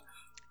level.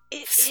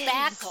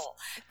 Spackle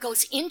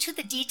goes into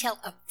the detail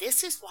of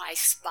this is why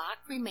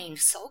Spock remained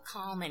so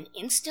calm and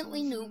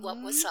instantly knew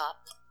what was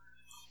up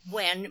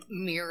when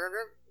Mirror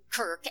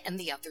Kirk and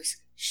the others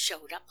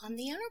showed up on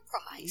the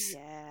Enterprise.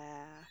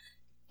 Yeah.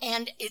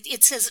 And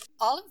it says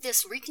all of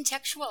this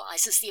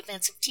recontextualizes the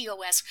events of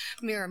TOS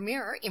Mirror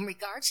Mirror in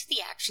regards to the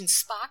actions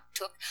Spock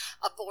took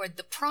aboard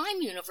the Prime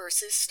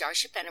Universe's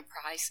Starship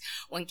Enterprise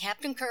when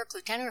Captain Kirk,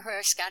 Lieutenant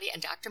Uhura, Scotty, and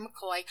Dr.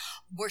 McCoy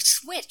were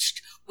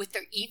switched with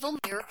their evil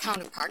mirror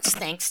counterparts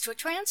thanks to a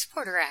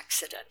transporter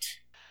accident.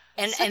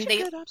 Such a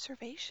good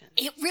observation.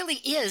 It really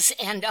is.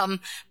 And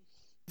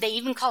they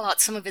even call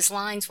out some of his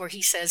lines where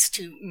he says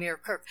to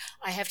Mirror Kirk,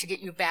 I have to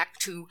get you back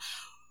to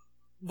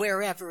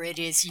wherever it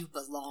is you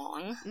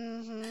belong.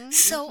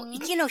 So,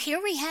 here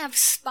we have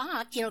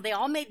Spock. They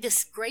all made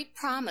this great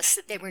promise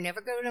that they were never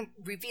going to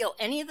reveal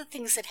any of the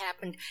things that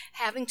happened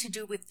having to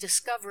do with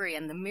Discovery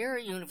and the Mirror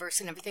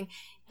Universe and everything.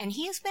 And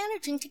he is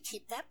managing to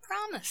keep that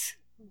promise.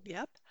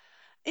 Yep.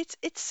 It's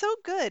so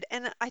good.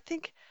 And I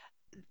think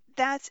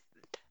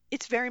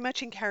it's very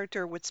much in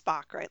character with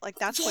Spock, right? Like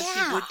that's what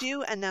he would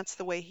do, and that's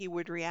the way he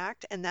would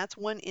react. And that's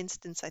one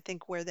instance, I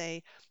think, where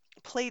they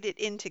played it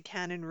into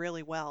canon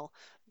really well,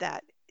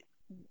 that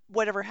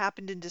whatever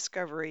happened in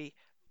Discovery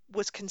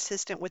was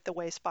consistent with the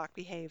way Spock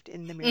behaved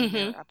in the Mirror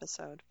Mirror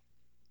episode.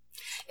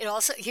 It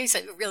also, here's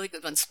a really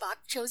good one.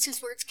 Spock chose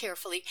his words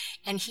carefully,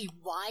 and he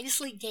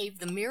wisely gave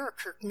the Mirror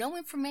Kirk no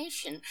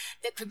information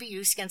that could be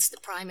used against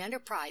the Prime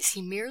Enterprise.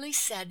 He merely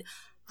said,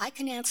 I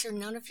can answer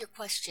none of your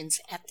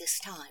questions at this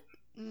time.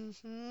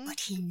 Mm-hmm. But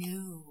he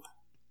knew.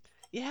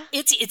 Yeah.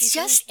 It's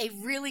just a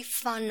really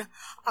fun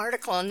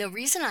article. And the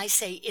reason I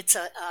say it's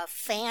a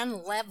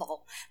fan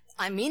level,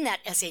 I mean that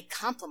as a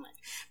compliment,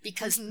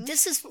 because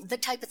this is the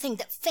type of thing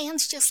that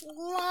fans just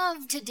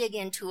love to dig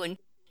into and,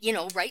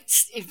 write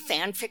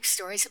fanfic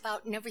stories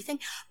about and everything.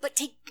 But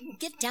to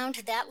get down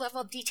to that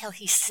level of detail,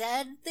 he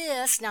said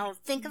this. Now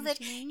think of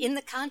it in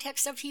the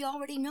context of he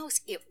already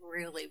knows. It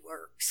really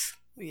works.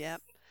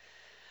 Yep.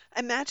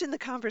 Imagine the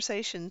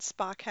conversation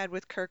Spock had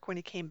with Kirk when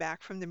he came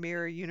back from the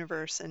mirror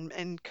universe,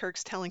 and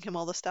Kirk's telling him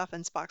all the stuff,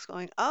 and Spock's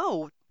going,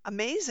 "Oh,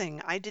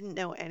 amazing. I didn't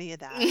know any of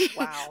that.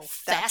 Wow.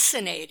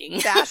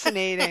 Fascinating.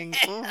 Fascinating.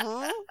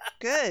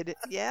 Good.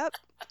 Yep.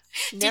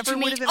 Never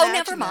would have imagined. Oh,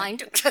 never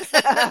mind.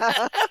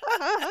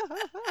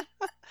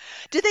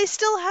 Do they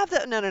still have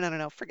that?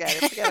 No. Forget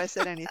it. Forget I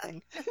said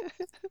anything.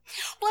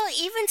 Well,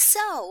 even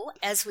so,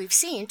 as we've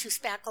seen, to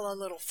spackle a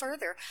little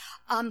further,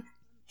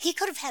 he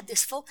could have had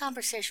this full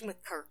conversation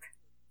with Kirk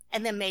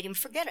and then made him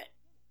forget it.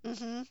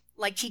 Mm-hmm.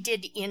 Like he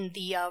did in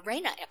the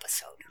Reyna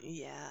episode.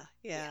 Yeah.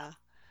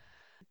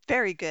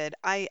 Very good.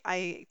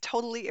 I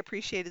totally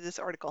appreciated this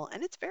article,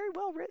 and it's very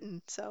well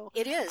written. So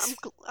it is.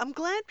 I'm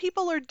glad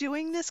people are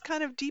doing this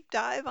kind of deep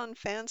dive on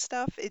fan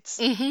stuff. It's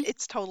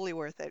totally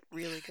worth it.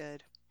 Really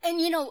good. And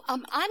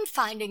I'm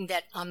finding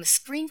that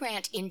Screen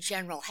Rant in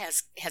general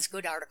has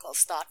good articles,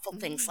 thoughtful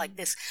things like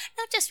this.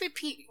 Not just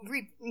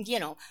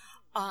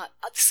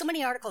so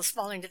many articles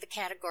fall into the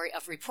category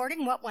of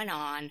reporting what went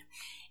on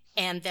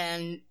and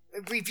then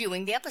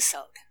reviewing the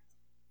episode.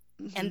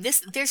 And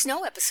there's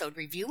no episode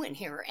review in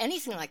here or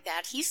anything like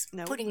that. He's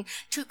putting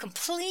two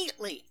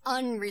completely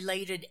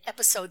unrelated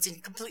episodes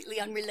in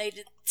completely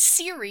unrelated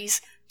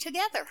series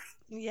together.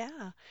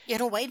 Yeah.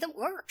 In a way that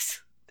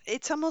works.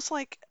 It's almost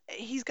like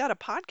he's got a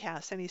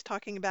podcast and he's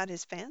talking about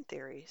his fan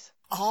theories.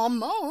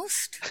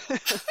 Almost.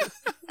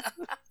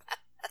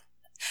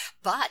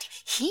 But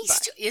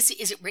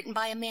is it written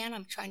by a man?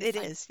 I'm trying to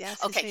find. It is,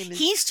 yes. Okay,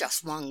 he's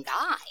just one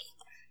guy.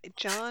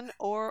 John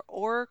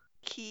Orchiola.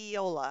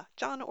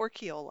 John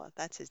Orchiola,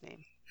 that's his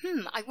name.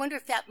 I wonder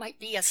if that might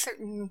be a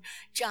certain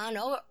John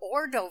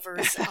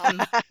Ordover's nom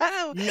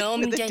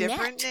with a de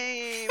different net.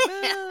 name.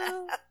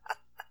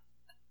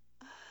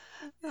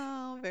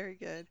 Oh, very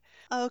good.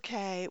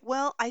 Okay,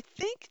 well, I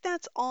think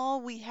that's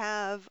all we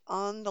have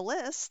on the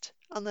list,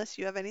 unless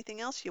you have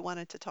anything else you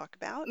wanted to talk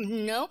about.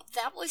 Nope,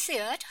 that was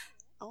it.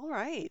 All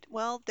right.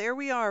 Well, there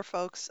we are,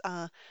 folks.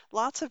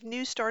 Lots of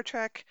new Star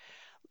Trek.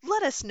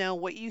 Let us know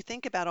what you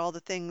think about all the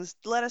things.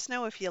 Let us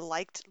know if you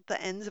liked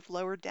the ends of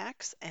Lower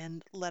Decks,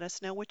 and let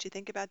us know what you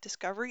think about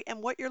Discovery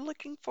and what you're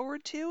looking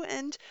forward to.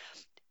 And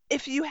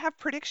if you have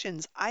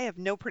predictions, I have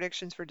no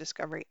predictions for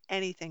Discovery.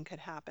 Anything could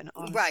happen,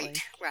 honestly.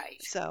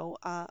 Right. So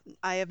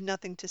I have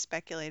nothing to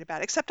speculate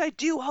about, except I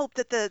do hope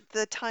that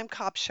the time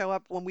cops show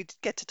up when we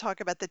get to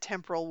talk about the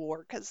temporal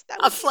war, because that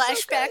would be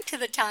flashback to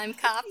the time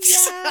cops.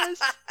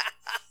 Yes.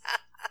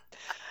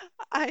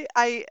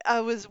 I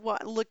was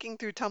looking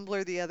through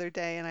Tumblr the other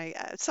day, and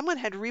someone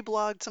had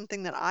reblogged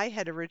something that I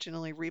had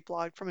originally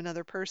reblogged from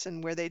another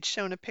person, where they'd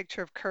shown a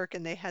picture of Kirk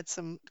and they had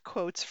some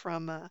quotes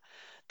from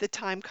the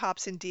time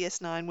cops in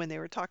DS9 when they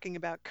were talking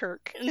about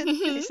Kirk. And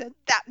they said,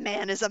 "That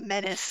man is a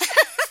menace."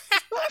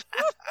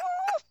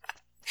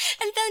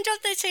 And then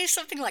don't they say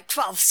something like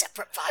 12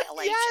 separate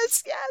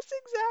violations? Yes,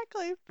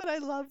 exactly. But I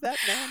love that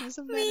man is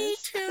a menace. Me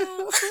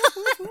too.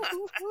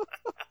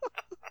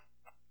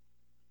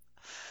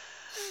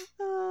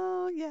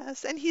 Oh,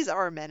 yes. And he's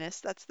our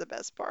menace. That's the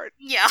best part.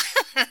 Yeah.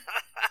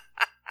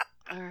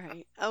 All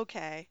right.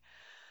 Okay.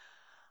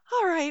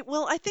 All right.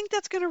 Well, I think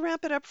that's going to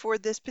wrap it up for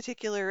this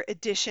particular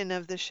edition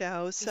of the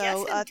show. So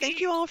yes, thank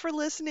you all for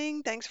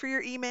listening. Thanks for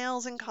your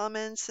emails and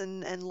comments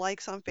and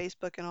likes on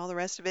Facebook and all the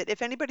rest of it.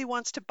 If anybody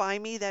wants to buy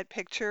me that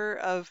picture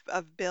of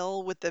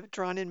Bill with the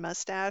drawn-in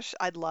mustache,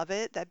 I'd love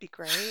it. That'd be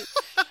great.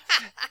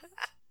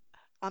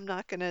 I'm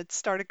not going to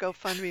start a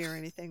GoFundMe or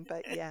anything,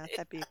 but yeah,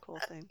 that'd be a cool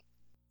thing.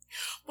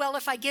 Well,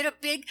 if I get a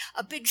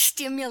big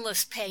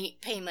stimulus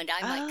payment,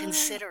 I might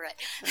consider it.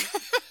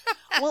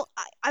 Well,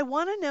 I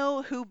want to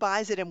know who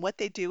buys it and what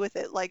they do with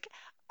it. Like,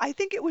 I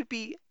think it would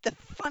be the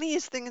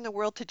funniest thing in the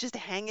world to just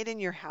hang it in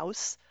your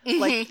house.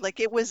 Like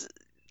it was,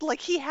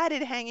 like he had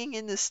it hanging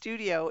in the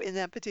studio in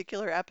that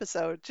particular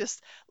episode.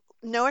 Just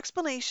no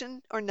explanation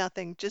or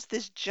nothing. Just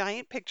this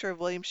giant picture of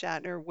William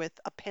Shatner with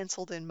a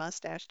penciled-in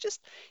mustache.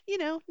 Just,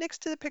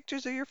 next to the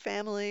pictures of your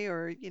family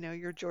or,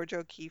 your George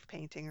O'Keeffe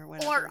painting or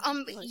whatever.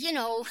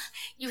 Or,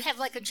 you have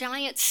like a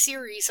giant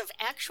series of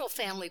actual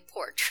family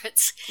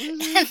portraits.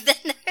 And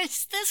then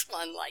there's this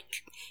one,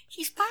 like,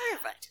 he's part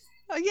of it.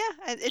 Oh, yeah.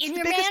 And it's in the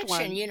your biggest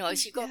mansion, one.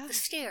 As you go up the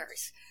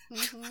stairs.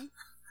 Mm-hmm.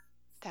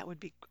 That would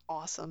be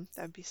awesome.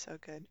 That would be so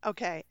good.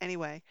 Okay,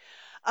 anyway.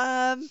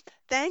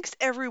 Thanks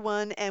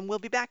everyone, and we'll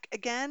be back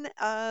again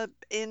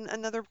in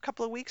another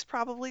couple of weeks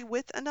probably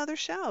with another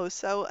show.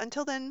 So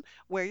until then,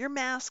 wear your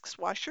masks,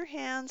 wash your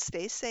hands,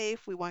 stay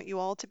safe. We want you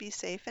all to be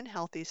safe and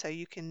healthy so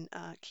you can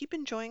keep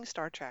enjoying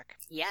Star Trek.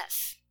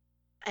 Yes.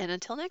 And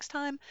until next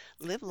time,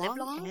 live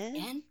long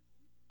and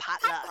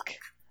potluck.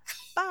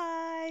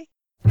 Bye.